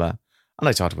the cinema and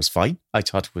I thought it was fine.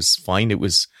 It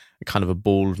was kind of a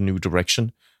bold new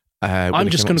direction. I'm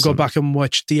just going to go back and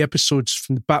watch the episodes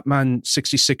from the Batman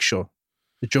 66 show,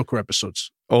 the Joker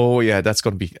episodes. Oh yeah, that's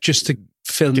going to be just to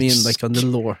fill me in like on the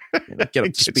lore, get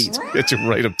up to speed, get you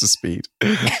right up to speed,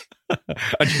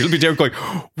 and you'll be there going,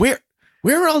 where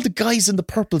are all the guys in the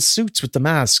purple suits with the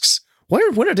masks?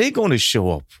 When are they going to show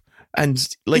up? And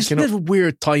like, isn't it a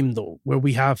weird time though, where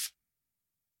we have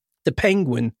the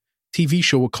Penguin TV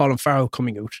show with Colin Farrell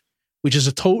coming out, which is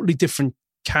a totally different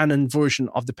canon version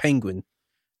of the Penguin.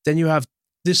 Then you have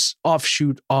this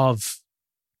offshoot of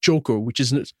Joker, which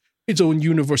is its own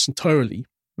universe entirely.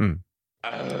 Mm.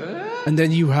 And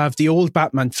then you have the old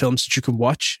Batman films that you can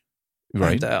watch.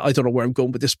 Right. And, I don't know where I'm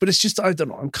going with this, but it's just, I don't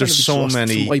know. I'm kind There's of so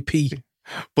many IP.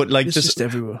 But like it's just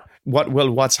everywhere.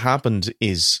 What's happened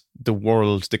is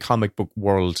the comic book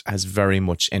world has very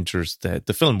much entered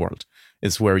the film world.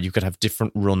 It's where you could have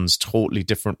totally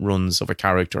different runs of a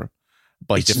character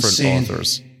by different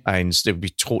authors. And there would be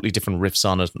totally different riffs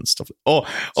on it and stuff. Oh,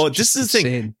 this is the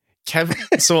thing. Kevin,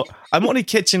 so I'm only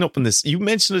catching up on this. You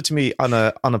mentioned it to me on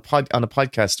a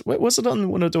podcast. Was it on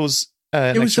one of those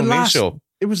Next Main Show?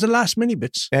 It was the last mini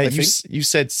bits. You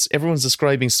said everyone's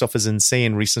describing stuff as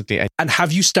insane recently. And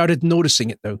have you started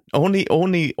noticing it though? Only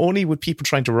with people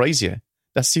trying to rise you.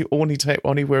 That's the only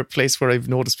place where I've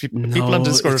noticed people on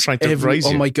Discord are trying to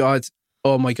rise you.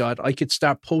 Oh my god! I could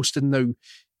start posting now,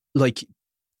 like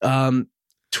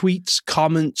tweets,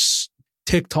 comments,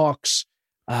 TikToks,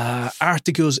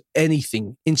 articles,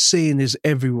 anything. Insane is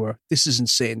everywhere. This is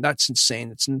insane. That's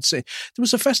insane. It's insane. There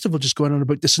was a festival just going on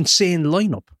about this insane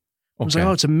lineup. I was like,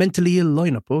 it's a mentally ill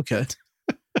lineup. Okay.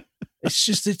 It's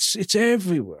just, it's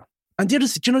everywhere. And the other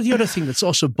thing, do you know the other thing that's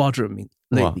also bothering me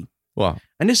lately? What?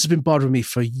 And this has been bothering me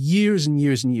for years and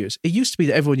years and years. It used to be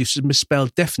that everyone used to misspell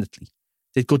definitely.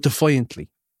 They'd go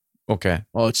defiantly. Okay.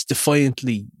 Oh, it's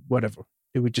defiantly whatever.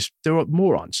 They're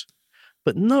morons.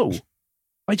 But no,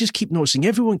 I just keep noticing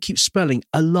everyone keeps spelling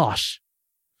a lot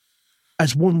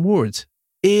as one word.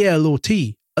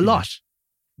 A-L-O-T, a lot.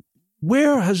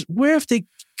 Where have they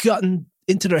gotten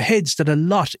into their heads that a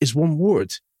lot is one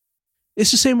word? It's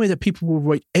the same way that people will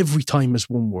write every time as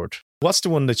one word. What's the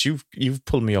one that you've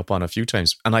pulled me up on a few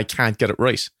times and I can't get it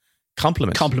right?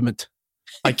 Compliment.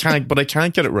 I can't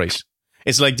get it right.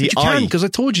 It's like the but you eye. because I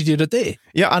told you the other day.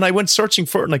 Yeah, and I went searching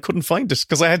for it and I couldn't find it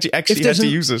because I had to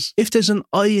use it. If there's an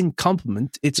I in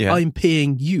compliment, it's I'm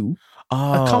paying you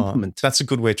a compliment. That's a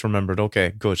good way to remember it.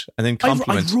 Okay, good. And then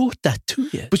compliment. I wrote that to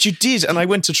you. But you did, and I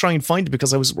went to try and find it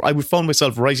because I would found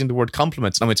myself writing the word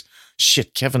compliments, and I went,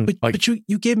 shit, Kevin. But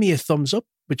you gave me a thumbs up,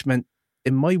 which meant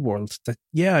in my world that,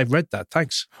 I read that,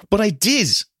 thanks. But I did,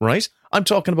 right? I'm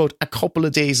talking about a couple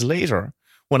of days later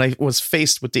when I was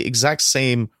faced with the exact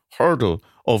same hurdle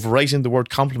of writing the word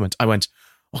compliment. I went,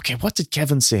 okay, what did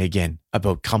Kevin say again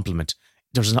about compliment?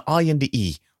 There's an I and the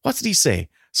E. What did he say?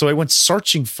 So I went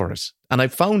searching for it and I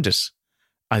found it,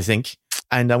 I think.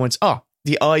 And I went,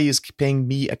 the I is paying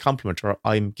me a compliment, or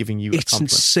I'm giving you a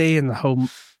compliment. It's insane how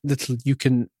little you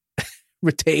can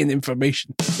retain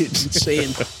information. It's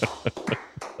insane.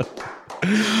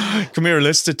 Come here,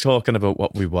 let's start talking about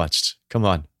what we watched. Come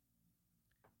on.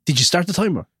 Did you start the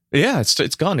timer? Yeah,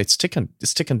 it's gone. It's ticking.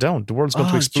 It's ticking down. The world's going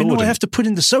to explode. Do you know I have to put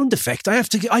in the sound effect? I have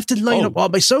to line up all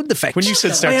my sound effects. When you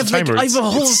said start the timer, I have a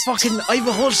whole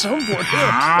soundboard here.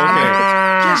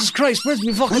 Okay. Jesus Christ, where's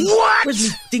my fucking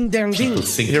where's my ding dang ding?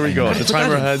 Here we go. The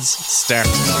timer has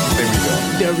started.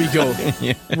 There we go.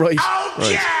 Yeah. Right.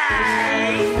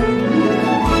 Right.